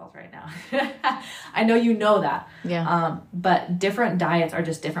in your eyeballs right now. I know you know that. Yeah. But different diets are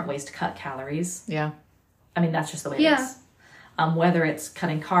just different ways to cut calories. Yeah. I mean, that's just the way it is. Whether it's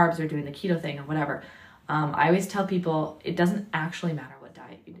cutting carbs or doing the keto thing or whatever. I always tell people it doesn't actually matter what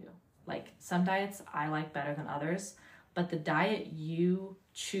diet you do. Like some diets I like better than others, but the diet you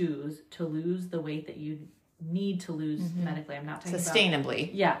choose to lose the weight that you need to lose medically. I'm not talking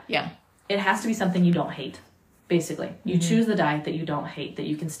sustainably. about... Yeah. It has to be something you don't hate, basically. You choose the diet that you don't hate, that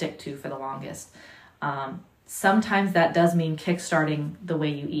you can stick to for the longest. Sometimes that does mean kickstarting the way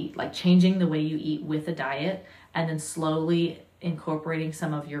you eat, like changing the way you eat with a diet and then slowly incorporating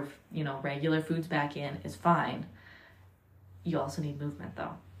some of your, regular foods back in is fine. You also need movement,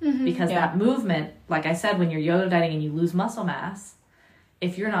 though. Because that movement, like I said, when you're yo-yo dieting and you lose muscle mass,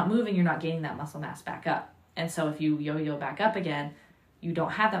 if you're not moving, you're not gaining that muscle mass back up. And so if you yo-yo back up again, you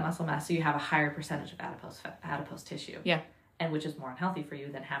don't have that muscle mass, so you have a higher percentage of adipose tissue. Yeah. And which is more unhealthy for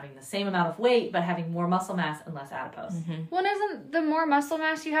you than having the same amount of weight, but having more muscle mass and less adipose. Well, isn't the more muscle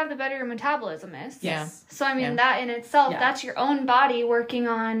mass you have, the better your metabolism is? Yes. So, I mean, that in itself, that's your own body working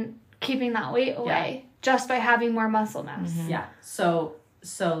on keeping that weight away just by having more muscle mass. Yeah. So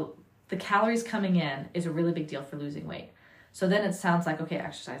the calories coming in is a really big deal for losing weight. So then it sounds like, okay,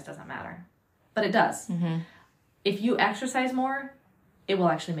 exercise doesn't matter. But it does. If you exercise more, it will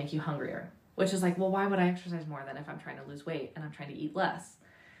actually make you hungrier, which is like, well, why would I exercise more than if I'm trying to lose weight and I'm trying to eat less?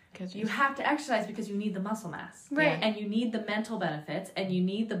 Because you have to exercise because you need the muscle mass. Right. And you need the mental benefits and you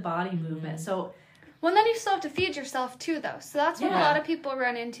need the body movement. So, well, then you still have to feed yourself too, though. So that's what a lot of people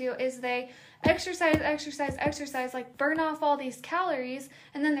run into is they exercise, like burn off all these calories,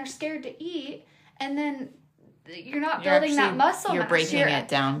 and then they're scared to eat, and then you're not building that muscle mass. You're breaking it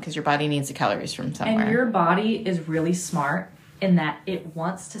down because your body needs the calories from somewhere. And your body is really smart in that it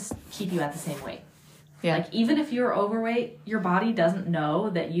wants to keep you at the same weight. Yeah. Like, even if you're overweight, your body doesn't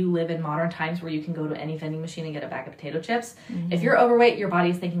know that you live in modern times where you can go to any vending machine and get a bag of potato chips. If you're overweight, your body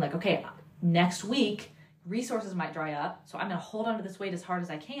is thinking like, okay, next week, resources might dry up, so I'm going to hold on to this weight as hard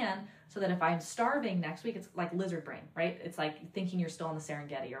as I can so that if I'm starving next week, it's like lizard brain, right? It's like thinking you're still in the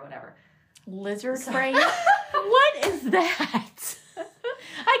Serengeti or whatever. Lizard brain? What is that?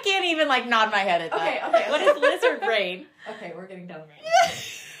 I can't even nod my head at that. Okay. What is lizard brain? Okay, we're getting down right.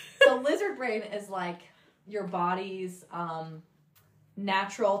 So lizard brain is like your body's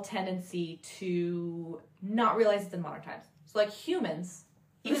natural tendency to not realize it's in modern times. So like humans.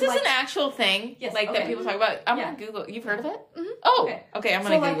 Is this an actual thing? Yes. That people talk about? I'm going to Google it. You've heard of it? Oh, okay. I'm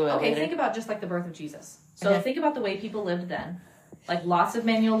going to Google it later. Think about just like the birth of Jesus. So think about the way people lived then. Like lots of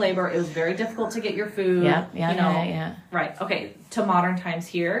manual labor. It was very difficult to get your food. Yeah. Right. Okay. To modern times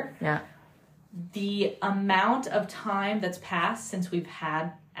here. Yeah. The amount of time that's passed since we've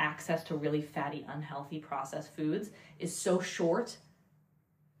had access to really fatty, unhealthy, processed foods is so short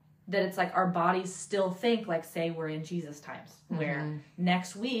that it's like our bodies still think like, say, we're in Jesus times, where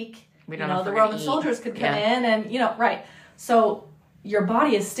next week, the Roman soldiers could come in and, right. So your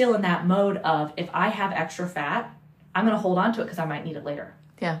body is still in that mode of, if I have extra fat, I'm going to hold on to it because I might need it later.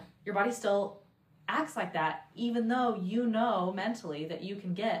 Yeah. Your body still acts like that, even though you know mentally that you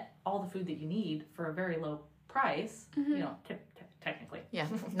can get all the food that you need for a very low price, technically. Yeah.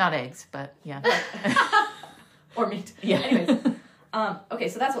 Not eggs, but yeah. Or meat. Yeah. Anyways. Okay,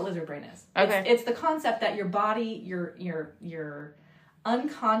 so that's what lizard brain is. Okay. It's the concept that your body, your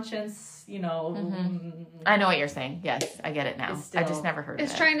unconscious, I know what you're saying. Yes, I get it now. I just never heard of it.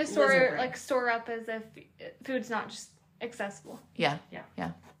 It's trying to store up as if food's not just accessible. Yeah.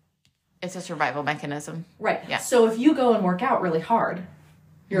 It's a survival mechanism. Right. Yeah. So if you go and work out really hard,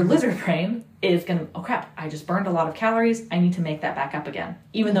 your lizard brain is going to, oh crap, I just burned a lot of calories. I need to make that back up again,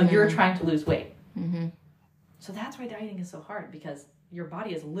 even though you're trying to lose weight. So that's why dieting is so hard, because your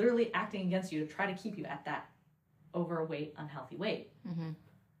body is literally acting against you to try to keep you at that overweight, unhealthy weight.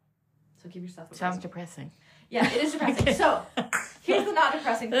 So give yourself a break. Sounds depressing. Yeah, it is depressing. So here's the not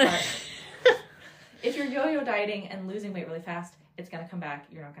depressing part. If you're yo-yo dieting and losing weight really fast, it's going to come back.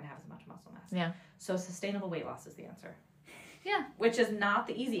 You're not going to have as much muscle mass. Yeah. So sustainable weight loss is the answer. Yeah. Which is not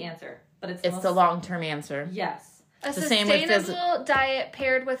the easy answer, but it's the long-term answer. Yes. A sustainable diet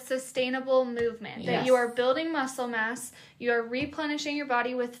paired with sustainable movement. That you are building muscle mass, you are replenishing your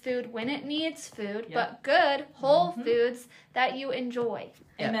body with food when it needs food, but good, whole foods that you enjoy.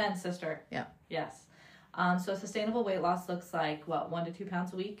 Amen, sister. Yeah. Yes. So sustainable weight loss looks like, 1 to 2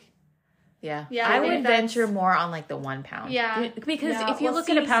 pounds a week? Yeah. I would venture more on the 1 pound. Yeah. Because if you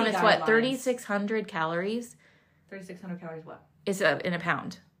look at a pound, it's 3,600 calories. 3,600 calories what? is in a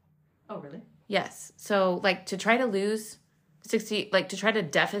pound. Oh, really? Yes. So, like, to try to lose 60, like, to try to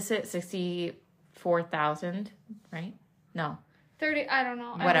deficit 64,000, right? No. 30, I don't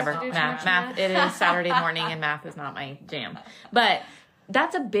know. Whatever. Math. It is Saturday morning and math is not my jam. But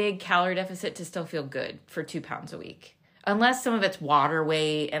that's a big calorie deficit to still feel good for 2 pounds a week. Unless some of it's water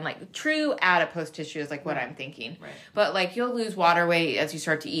weight and like true adipose tissue is like what I'm thinking. Right. But like you'll lose water weight as you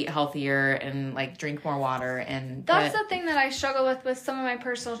start to eat healthier and like drink more water. And that's the thing that I struggle with some of my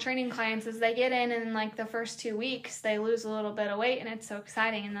personal training clients is they get in and like the first 2 weeks they lose a little bit of weight and it's so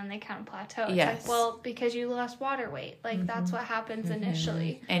exciting and then they kind of plateau. It's like, well, because you lost water weight. Like that's what happens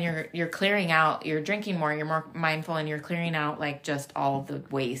initially. And you're clearing out, you're drinking more, you're more mindful, and you're clearing out like just all the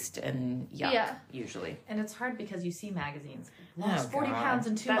waste and yuck usually. And it's hard because you see magazines. Lost 40 pounds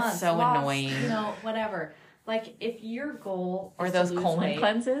in 2 months. That's so annoying. You know, whatever. Like, if your goal or is those to lose colon weight,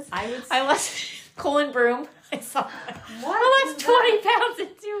 cleanses. I would say, I lost colon broom. I saw that. What? I lost 20 pounds in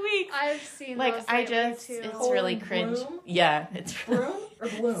 2 weeks. I've seen like those I just too. it's really cringe. Broom? Yeah, it's broom or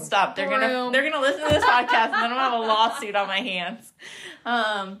bloom. Stop. They're gonna listen to this podcast and then I'm gonna have a lawsuit on my hands.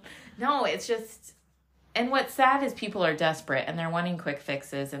 No, it's just. And what's sad is people are desperate and they're wanting quick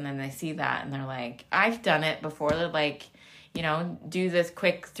fixes, and then they see that and they're like, I've done it before. They're like, you know, do this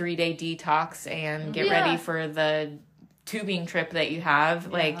quick 3-day detox and get ready for the tubing trip that you have.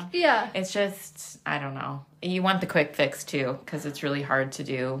 Like, it's just, I don't know. You want the quick fix too, because it's really hard to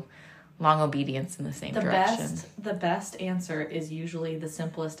do long obedience in the same direction. The best answer is usually the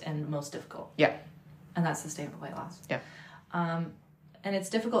simplest and most difficult. Yeah. And that's sustainable weight loss. Yeah. And it's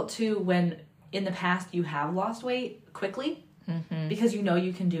difficult too when in the past you have lost weight quickly because you know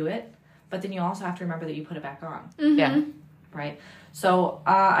you can do it, but then you also have to remember that you put it back on. Yeah. Right. So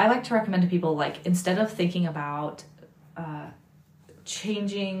I like to recommend to people, like, instead of thinking about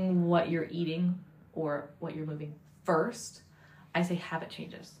changing what you're eating or what you're moving first, I say habit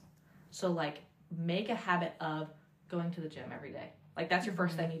changes. So like make a habit of going to the gym every day. Like that's your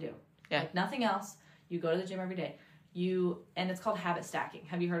first thing you do. Yeah. Like nothing else. You go to the gym every day. And it's called habit stacking.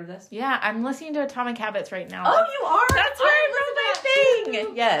 Have you heard of this? Yeah, I'm listening to Atomic Habits right now. Oh, you are? That's where I wrote my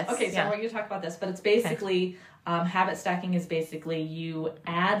thing. Yes. Okay, so I want you to talk about this, but it's basically habit stacking is basically you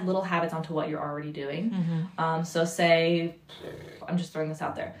add little habits onto what you're already doing. So say, I'm just throwing this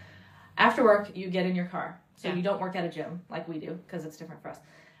out there. After work, you get in your car. So you don't work at a gym like we do because it's different for us.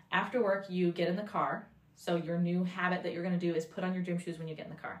 After work, you get in the car. So your new habit that you're going to do is put on your gym shoes when you get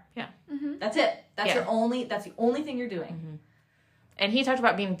in the car. Yeah. That's it. That's the only thing you're doing. And he talked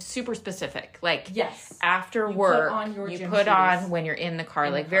about being super specific. Like, after you work, you put on when you're in the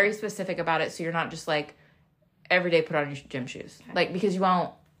car. Like, very specific about it so you're not just like, every day put on your gym shoes. Okay. Like, because you won't.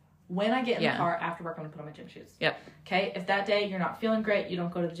 When I get in the car after work, I'm going to put on my gym shoes. Yep. Okay? If that day you're not feeling great, you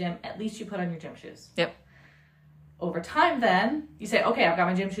don't go to the gym, at least you put on your gym shoes. Yep. Over time, then, you say, okay, I've got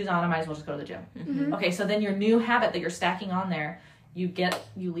my gym shoes on, I might as well just go to the gym. Okay, so then your new habit that you're stacking on there, you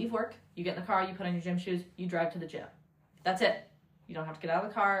leave work, you get in the car, you put on your gym shoes, you drive to the gym. That's it. You don't have to get out of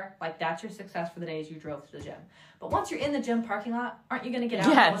the car. Like, that's your success for the days you drove to the gym. But once you're in the gym parking lot, aren't you going to get out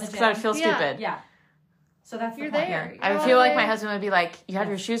and go to the gym? Yes, because I feel stupid. Yeah. So that's you're the point. there. I would feel like my husband would be like, you have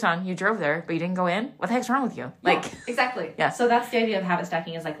your shoes on, you drove there, but you didn't go in? What the heck's wrong with you? Like, exactly. Yeah. So that's the idea of habit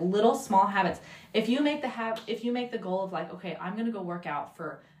stacking, is like little small habits. If you make the goal of like, okay, I'm going to go work out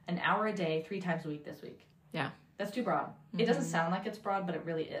for an hour a day, 3 times a week this week. Yeah. That's too broad. It doesn't sound like it's broad, but it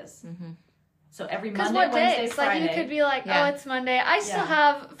really is. So every Monday, Wednesday, Friday. Like you could be like, oh, it's Monday. I still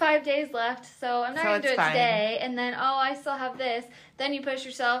have 5 days left, so I'm not going to do it today. And then, I still have this. Then you push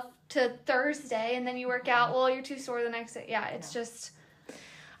yourself to Thursday, and then you work out. Well, you're too sore the next day. Yeah, it's just.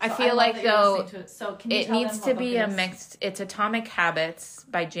 I feel like, though, it needs to be a mixed. It's Atomic Habits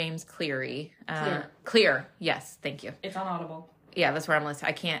by James Cleary. Clear. Yes, thank you. It's on Audible. Yeah, that's where I'm listening.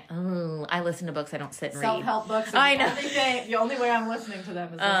 I can't. I listen to books. I don't sit and read. Self-help books. I know. The only way I'm listening to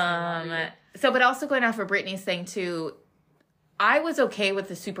them is listening. So, but also going off of Brittany's thing too, I was okay with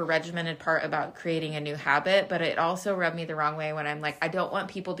the super regimented part about creating a new habit, but it also rubbed me the wrong way when I'm like, I don't want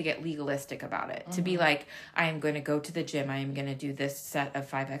people to get legalistic about it. To be like, I am going to go to the gym. I am going to do this set of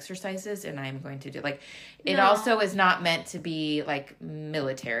 5 exercises, and I am going to do it also is not meant to be like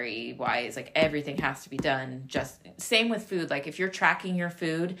military wise. Like everything has to be done. Just same with food. Like if you're tracking your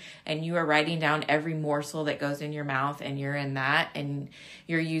food and you are writing down every morsel that goes in your mouth and you're in that, and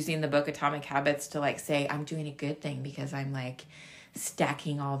you're using the book Atomic Habits to like say, I'm doing a good thing because I'm like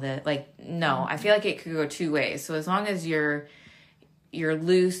stacking all the no, I feel like it could go 2 ways. So as long as you're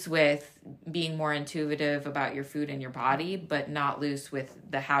loose with being more intuitive about your food and your body, but not loose with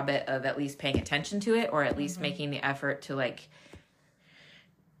the habit of at least paying attention to it, or at least making the effort to like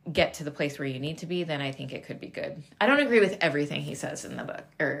get to the place where you need to be, then I think it could be good. I don't agree with everything he says in the book,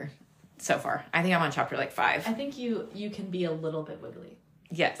 or so far. I think I'm on chapter like 5. I think you can be a little bit wiggly.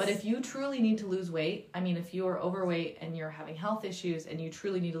 Yes. But if you truly need to lose weight, I mean, if you are overweight and you're having health issues and you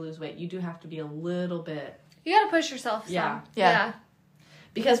truly need to lose weight, you do have to be a little bit. You got to push yourself. Yeah.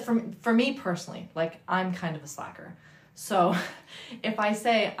 Because for me personally, like, I'm kind of a slacker. So if I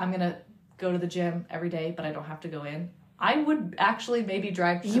say I'm going to go to the gym every day, but I don't have to go in, I would actually maybe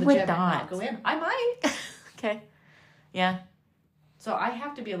drive to the gym and not go in. I might. Okay. Yeah. So I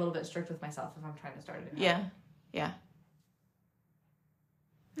have to be a little bit strict with myself if I'm trying to start a new habit. Yeah.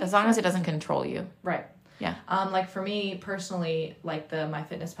 As long as it doesn't control you. Right. Yeah. Like for me personally, like the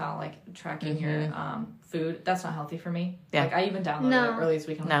MyFitnessPal, like tracking your food, that's not healthy for me. Yeah. Like I even downloaded it early this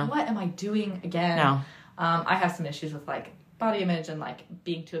week. I'm like, what am I doing again? No. I have some issues with like body image and like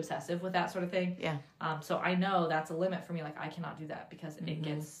being too obsessive with that sort of thing. Yeah. So I know that's a limit for me. Like I cannot do that because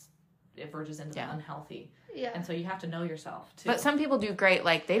it verges into the unhealthy. Yeah. And so you have to know yourself too. But some people do great.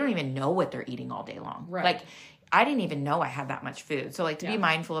 Like they don't even know what they're eating all day long. Right. Like I didn't even know I had that much food. So like to be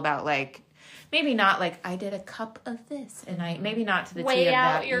mindful about like, maybe not like I did a cup of this and I maybe not to the weigh tea of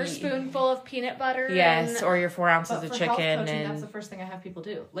out that. Your spoonful of peanut butter. Yes, or your 4 ounces of chicken. Health coaching, that's the first thing I have people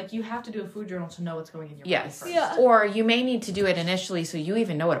do. Like you have to do a food journal to know what's going in your body first. Yeah. Or you may need to do it initially so you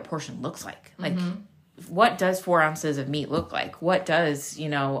even know what a portion looks like. Like what does 4 ounces of meat look like? What does,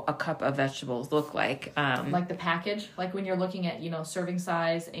 a cup of vegetables look like? Like the package, like when you're looking at, serving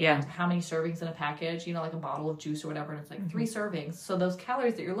size and how many servings in a package, like a bottle of juice or whatever, and it's like 3 servings. So those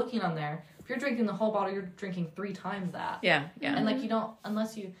calories that you're looking on there, if you're drinking the whole bottle, you're drinking 3 times that. Yeah. And like you don't,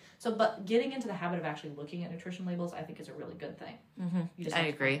 but getting into the habit of actually looking at nutrition labels, I think is a really good thing. I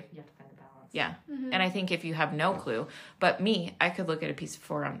agree. You have to find the balance. Yeah. And I think if you have no clue, but me, I could look at a piece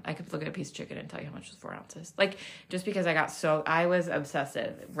of I could look at a piece of chicken and tell you how much was 4 ounces. Like, just because I was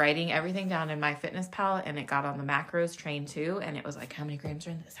obsessive writing everything down in MyFitnessPal, and it got on the macros train too. And it was like, how many grams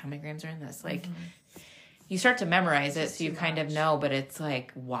are in this? How many grams are in this? Like, you start to memorize it. So you kind of know, but it's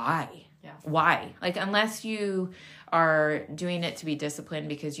like, why? Yeah. Why? Like, unless you are doing it to be disciplined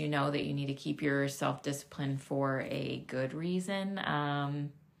because you know that you need to keep yourself disciplined for a good reason,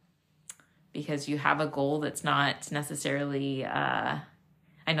 because you have a goal that's not necessarily,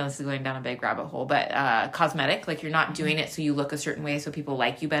 I know this is going down a big rabbit hole, but cosmetic. Like you're not doing it so you look a certain way so people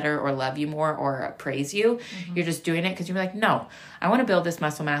like you better or love you more or praise you. You're just doing it because you're like, no, I want to build this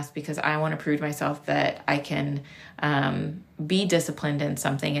muscle mass because I want to prove to myself that I can be disciplined in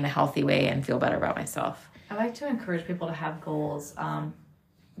something in a healthy way and feel better about myself. I like to encourage people to have goals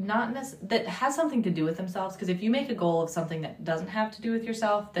that has something to do with themselves, because if you make a goal of something that doesn't have to do with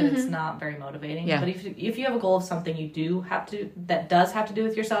yourself, then it's not very motivating. But if you have a goal of something that does have to do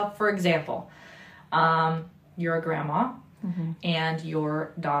with yourself, for example, you're a grandma and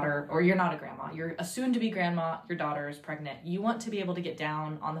your daughter, or you're not a grandma, you're a soon-to-be grandma, your daughter is pregnant, you want to be able to get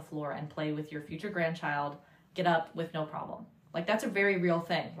down on the floor and play with your future grandchild, get up with no problem. Like, that's a very real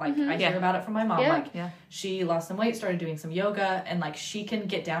thing. Like, I hear about it from my mom. She lost some weight, started doing some yoga, and, like, she can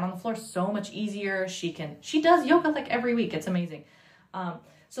get down on the floor so much easier. She does yoga, like, every week. It's amazing.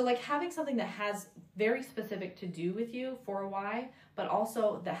 So, like, having something that has very specific to do with you for a why, but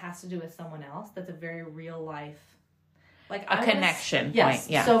also that has to do with someone else, that's a very real life, like, a connection point.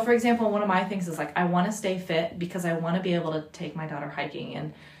 Yeah. So, for example, one of my things is, like, I want to stay fit because I want to be able to take my daughter hiking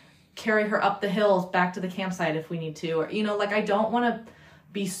and carry her up the hills back to the campsite if we need to, or like, I don't want to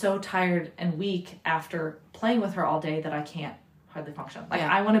be so tired and weak after playing with her all day that I can't hardly function. Like,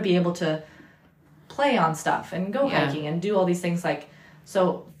 I want to be able to play on stuff and go hiking and do all these things. Like,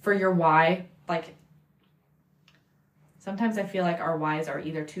 so for your why, like, sometimes I feel like our whys are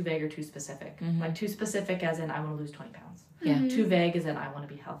either too vague or too specific. Like, too specific as in I want to lose 20 pounds. Too vague as in I want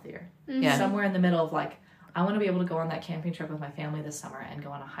to be healthier. Somewhere in the middle of, like, I want to be able to go on that camping trip with my family this summer and go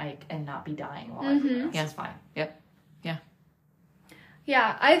on a hike and not be dying while everyone else is fine. Yep. Yeah.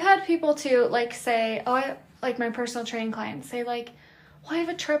 Yeah, I've had people too, like, say, like my personal training clients say, like, well, I have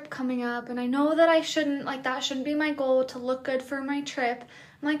a trip coming up and I know that that shouldn't be my goal to look good for my trip.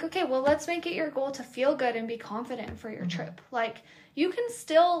 I'm like, okay, well, let's make it your goal to feel good and be confident for your trip. Like, you can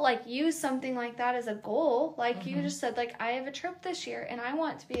still, like, use something like that as a goal. Like, you just said, like, I have a trip this year, and I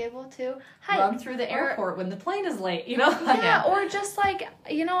want to be able to hike. Run through the airport when the plane is late, Yeah, or just, like,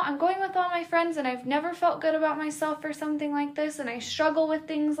 I'm going with all my friends, and I've never felt good about myself for something like this, and I struggle with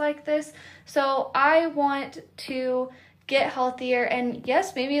things like this. So I want to get healthier, and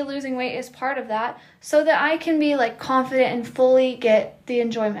yes, maybe losing weight is part of that, so that I can be, like, confident and fully get the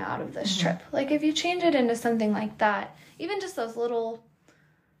enjoyment out of this trip. Like, if you change it into something like that, even just those little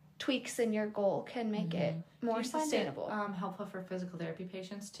tweaks in your goal can make it more sustainable. Helpful for physical therapy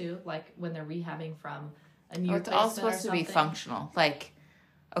patients too, like when they're rehabbing from a knee it's all supposed to be functional. Like,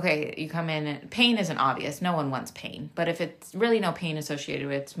 okay, you come in and pain isn't obvious. No one wants pain. But if it's really no pain associated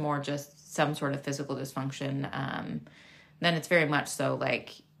with it, it's more just some sort of physical dysfunction, then it's very much so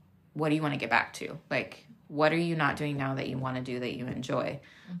like, what do you want to get back to? Like, what are you not doing now that you want to do that you enjoy?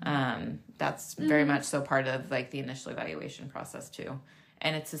 That's very much so part of like the initial evaluation process too.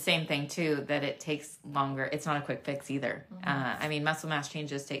 And it's the same thing too, that it takes longer. It's not a quick fix either. I mean, muscle mass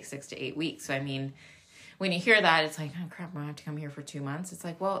changes take 6 to 8 weeks. So, I mean, when you hear that, it's like, oh crap, I'm going to have to come here for 2 months. It's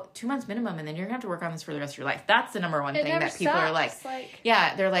like, well, 2 months minimum, and then you're going to have to work on this for the rest of your life. That's the number one thing that people are like,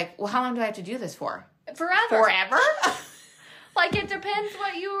 yeah, they're like, well, how long do I have to do this for? Forever? Like, it depends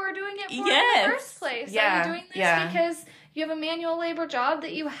what you were doing it for in the first place. Yeah. Are you doing this because you have a manual labor job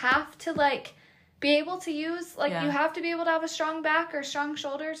that you have to, like, be able to use? Like, you have to be able to have a strong back or strong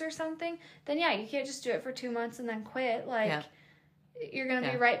shoulders or something? Then, you can't just do it for 2 months and then quit. Like, you're going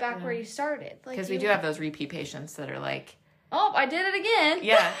to be right back where you started. Because we do have those repeat patients that are like, oh, I did it again.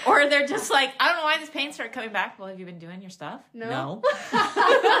 Yeah. Or they're just like, I don't know why this pain started coming back. Well, have you been doing your stuff? No. It's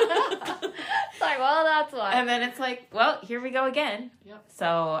like, well, that's why. And then it's like, well, here we go again. Yep.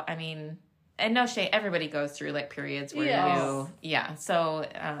 So, I mean, and no shame, everybody goes through like periods where so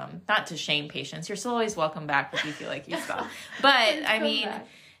not to shame patients. You're still always welcome back if you feel like you stop. But, I mean,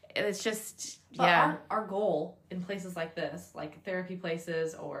 it's just... Our goal in places like this, like therapy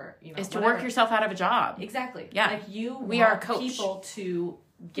places or, is to work yourself out of a job. Exactly. Yeah. Like we are people to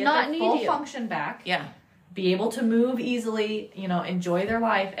get not their full function back. Yeah. Be able to move easily, enjoy their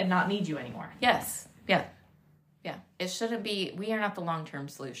life and not need you anymore. Yes. Yeah. Yeah. It shouldn't be, we are not the long-term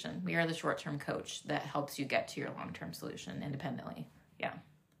solution. We are the short-term coach that helps you get to your long-term solution independently. Yeah.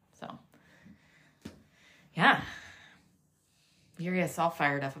 So, yeah. You're gonna get all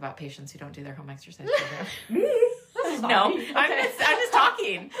fired up about patients who don't do their home exercise program. No, okay. I'm just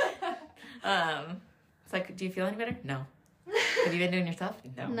talking. It's like, do you feel any better? No. Have you been doing your stuff?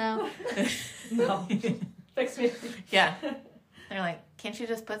 No. No. Fix me. Yeah. They're like, can't you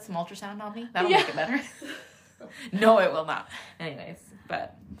just put some ultrasound on me? That'll make it better. No, it will not. Anyways,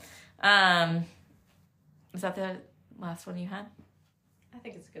 but is that the last one you had? I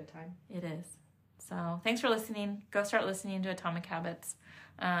think it's a good time. It is. So thanks for listening. Go start listening to Atomic Habits.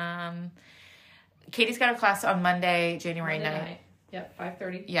 Katie's got a class on Monday, January 9th. Yep,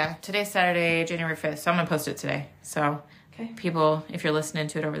 5:30. Yeah, today's Saturday, January 5th. So I'm going to post it today. So people, if you're listening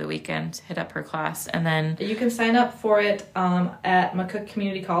to it over the weekend, hit up her class. And then you can sign up for it at McCook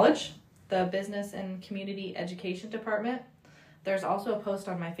Community College, the Business and Community Education Department. There's also a post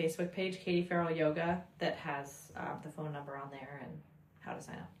on my Facebook page, Katie Farrell Yoga, that has the phone number on there and how to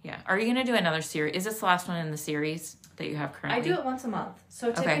sign up. Yeah. Are you going to do another series? Is this the last one in the series that you have currently? I do it once a month.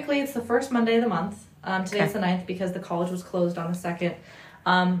 So typically it's the first Monday of the month. Today's the 9th because the college was closed on the 2nd.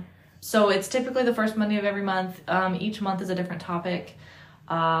 So it's typically the first Monday of every month. Each month is a different topic.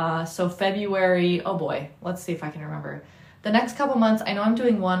 So February, oh boy, let's see if I can remember. The next couple months, I know I'm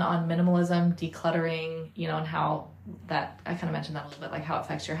doing one on minimalism, decluttering, and how that, I kind of mentioned that a little bit, like how it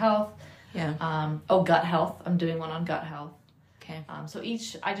affects your health. Yeah. Gut health. I'm doing one on gut health. Okay. So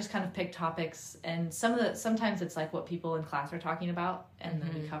I just kind of pick topics, and sometimes it's like what people in class are talking about, and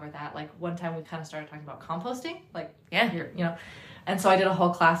then we cover that. Like one time we kind of started talking about composting, like and so I did a whole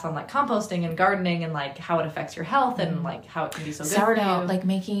class on like composting and gardening and like how it affects your health and like how it can be so good for you. Like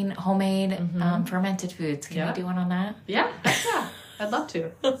making homemade fermented foods. Can we do one on that? Yeah, I'd love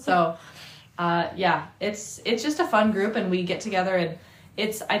to. So, it's just a fun group, and we get together, and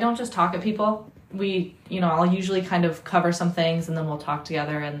I don't just talk at people. I'll usually kind of cover some things and then we'll talk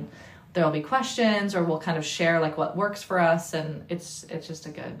together and there'll be questions or we'll kind of share like what works for us. And it's just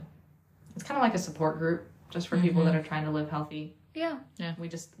it's kind of like a support group just for people that are trying to live healthy. Yeah. Yeah.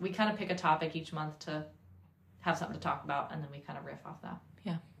 We kind of pick a topic each month to have something to talk about and then we kind of riff off that.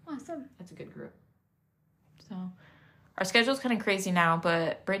 Yeah. Awesome. It's a good group. So our schedule's kind of crazy now,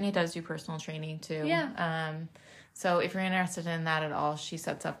 but Brittany does do personal training too. Yeah. So if you're interested in that at all, she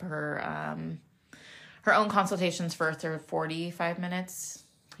sets up her own consultations for 45 minutes,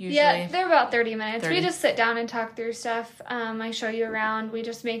 usually. Yeah, they're about 30 minutes. We just sit down and talk through stuff. I show you around. We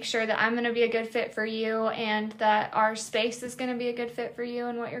just make sure that I'm going to be a good fit for you and that our space is going to be a good fit for you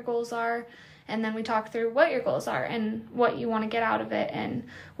and what your goals are. And then we talk through what your goals are and what you want to get out of it. And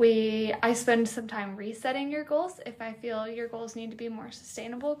I spend some time resetting your goals if I feel your goals need to be more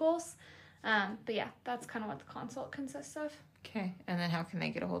sustainable goals. But yeah, that's kind of what the consult consists of. Okay. And then how can they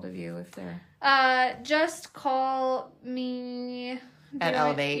get a hold of you if they're... Just call me... At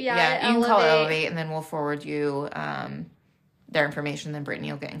Elevate. At you can call Elevate and then we'll forward you their information, then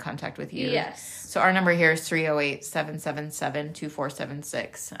Brittany will get in contact with you. Yes. So our number here is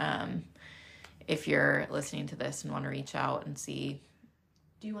 308-777-2476. If you're listening to this and want to reach out and see.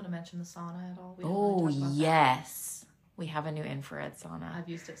 Do you want to mention the sauna at all? Oh, yes. We have a new infrared sauna. I've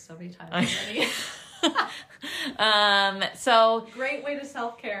used it so many times already. So great way to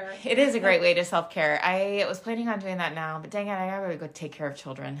self-care. It is a great way to self-care. I was planning on doing that now, but dang it, I gotta go take care of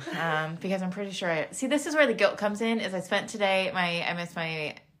children. Because I'm pretty sure see, this is where the guilt comes in, is I spent today, I missed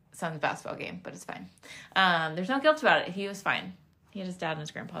my son's basketball game, but it's fine. There's no guilt about it. He was fine. He had his dad and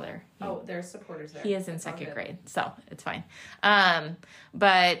his grandpa there. There's supporters there. He is in second grade, so it's fine.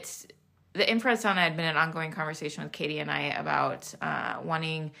 But the infrared sauna had been an ongoing conversation with Katie and I about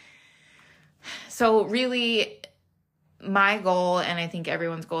wanting. So really, my goal, and I think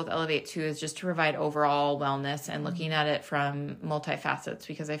everyone's goal with Elevate too, is just to provide overall wellness and looking at it from multifacets,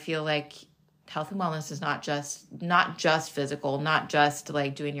 because I feel like health and wellness is not just physical, not just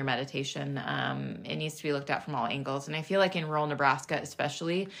like doing your meditation. It needs to be looked at from all angles. And I feel like in rural Nebraska,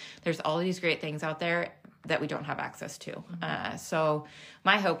 especially, there's all these great things out there that we don't have access to. So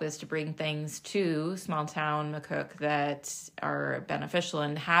my hope is to bring things to small town McCook that are beneficial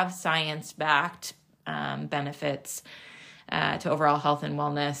and have science-backed benefits to overall health and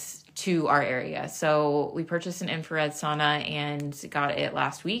wellness to our area. So we purchased an infrared sauna and got it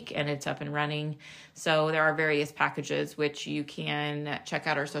last week, and it's up and running. So there are various packages, which you can check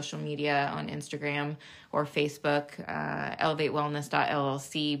out our social media on Instagram or Facebook,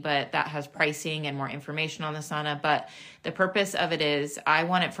 elevatewellness.llc, but that has pricing and more information on the sauna. But the purpose of it is I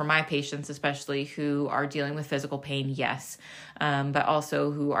want it for my patients, especially who are dealing with physical pain, yes, but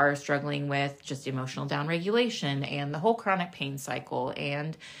also who are struggling with just emotional downregulation and the whole chronic pain cycle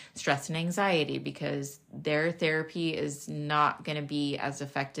and stress and anxiety, because their therapy is not going to be as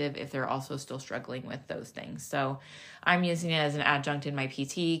effective if they're also still struggling with those things. So I'm using it as an adjunct in my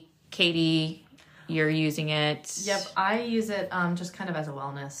PT. Katie, you're using it. Yep, I use it just kind of as a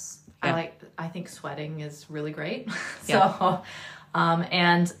wellness. Yeah. I think sweating is really great. Yeah.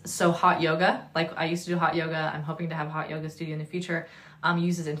 So hot yoga, like I used to do hot yoga. I'm hoping to have a hot yoga studio in the future.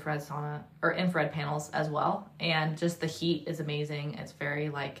 Uses infrared sauna or infrared panels as well. And just the heat is amazing. It's very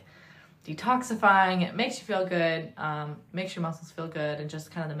like detoxifying. It makes you feel good, makes your muscles feel good, and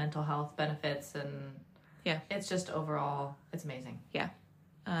just kind of the mental health benefits. And yeah, it's just overall, it's amazing. Yeah.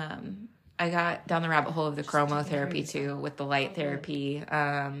 I got down the rabbit hole of the chromotherapy too, with the light therapy.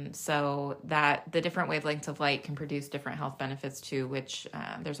 So that the different wavelengths of light can produce different health benefits too, which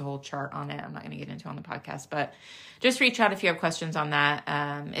there's a whole chart on it. I'm not going to get into on the podcast, but just reach out if you have questions on that.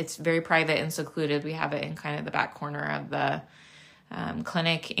 It's very private and secluded. We have it in kind of the back corner of the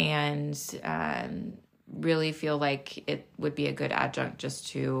clinic, and really feel like it would be a good adjunct just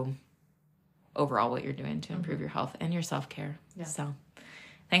to overall what you're doing to improve your health and your self-care. Yeah. So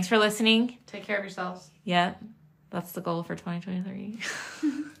thanks for listening. Take care of yourselves. Yeah, that's the goal for 2023.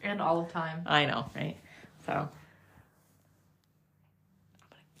 And all of time. I know, right? So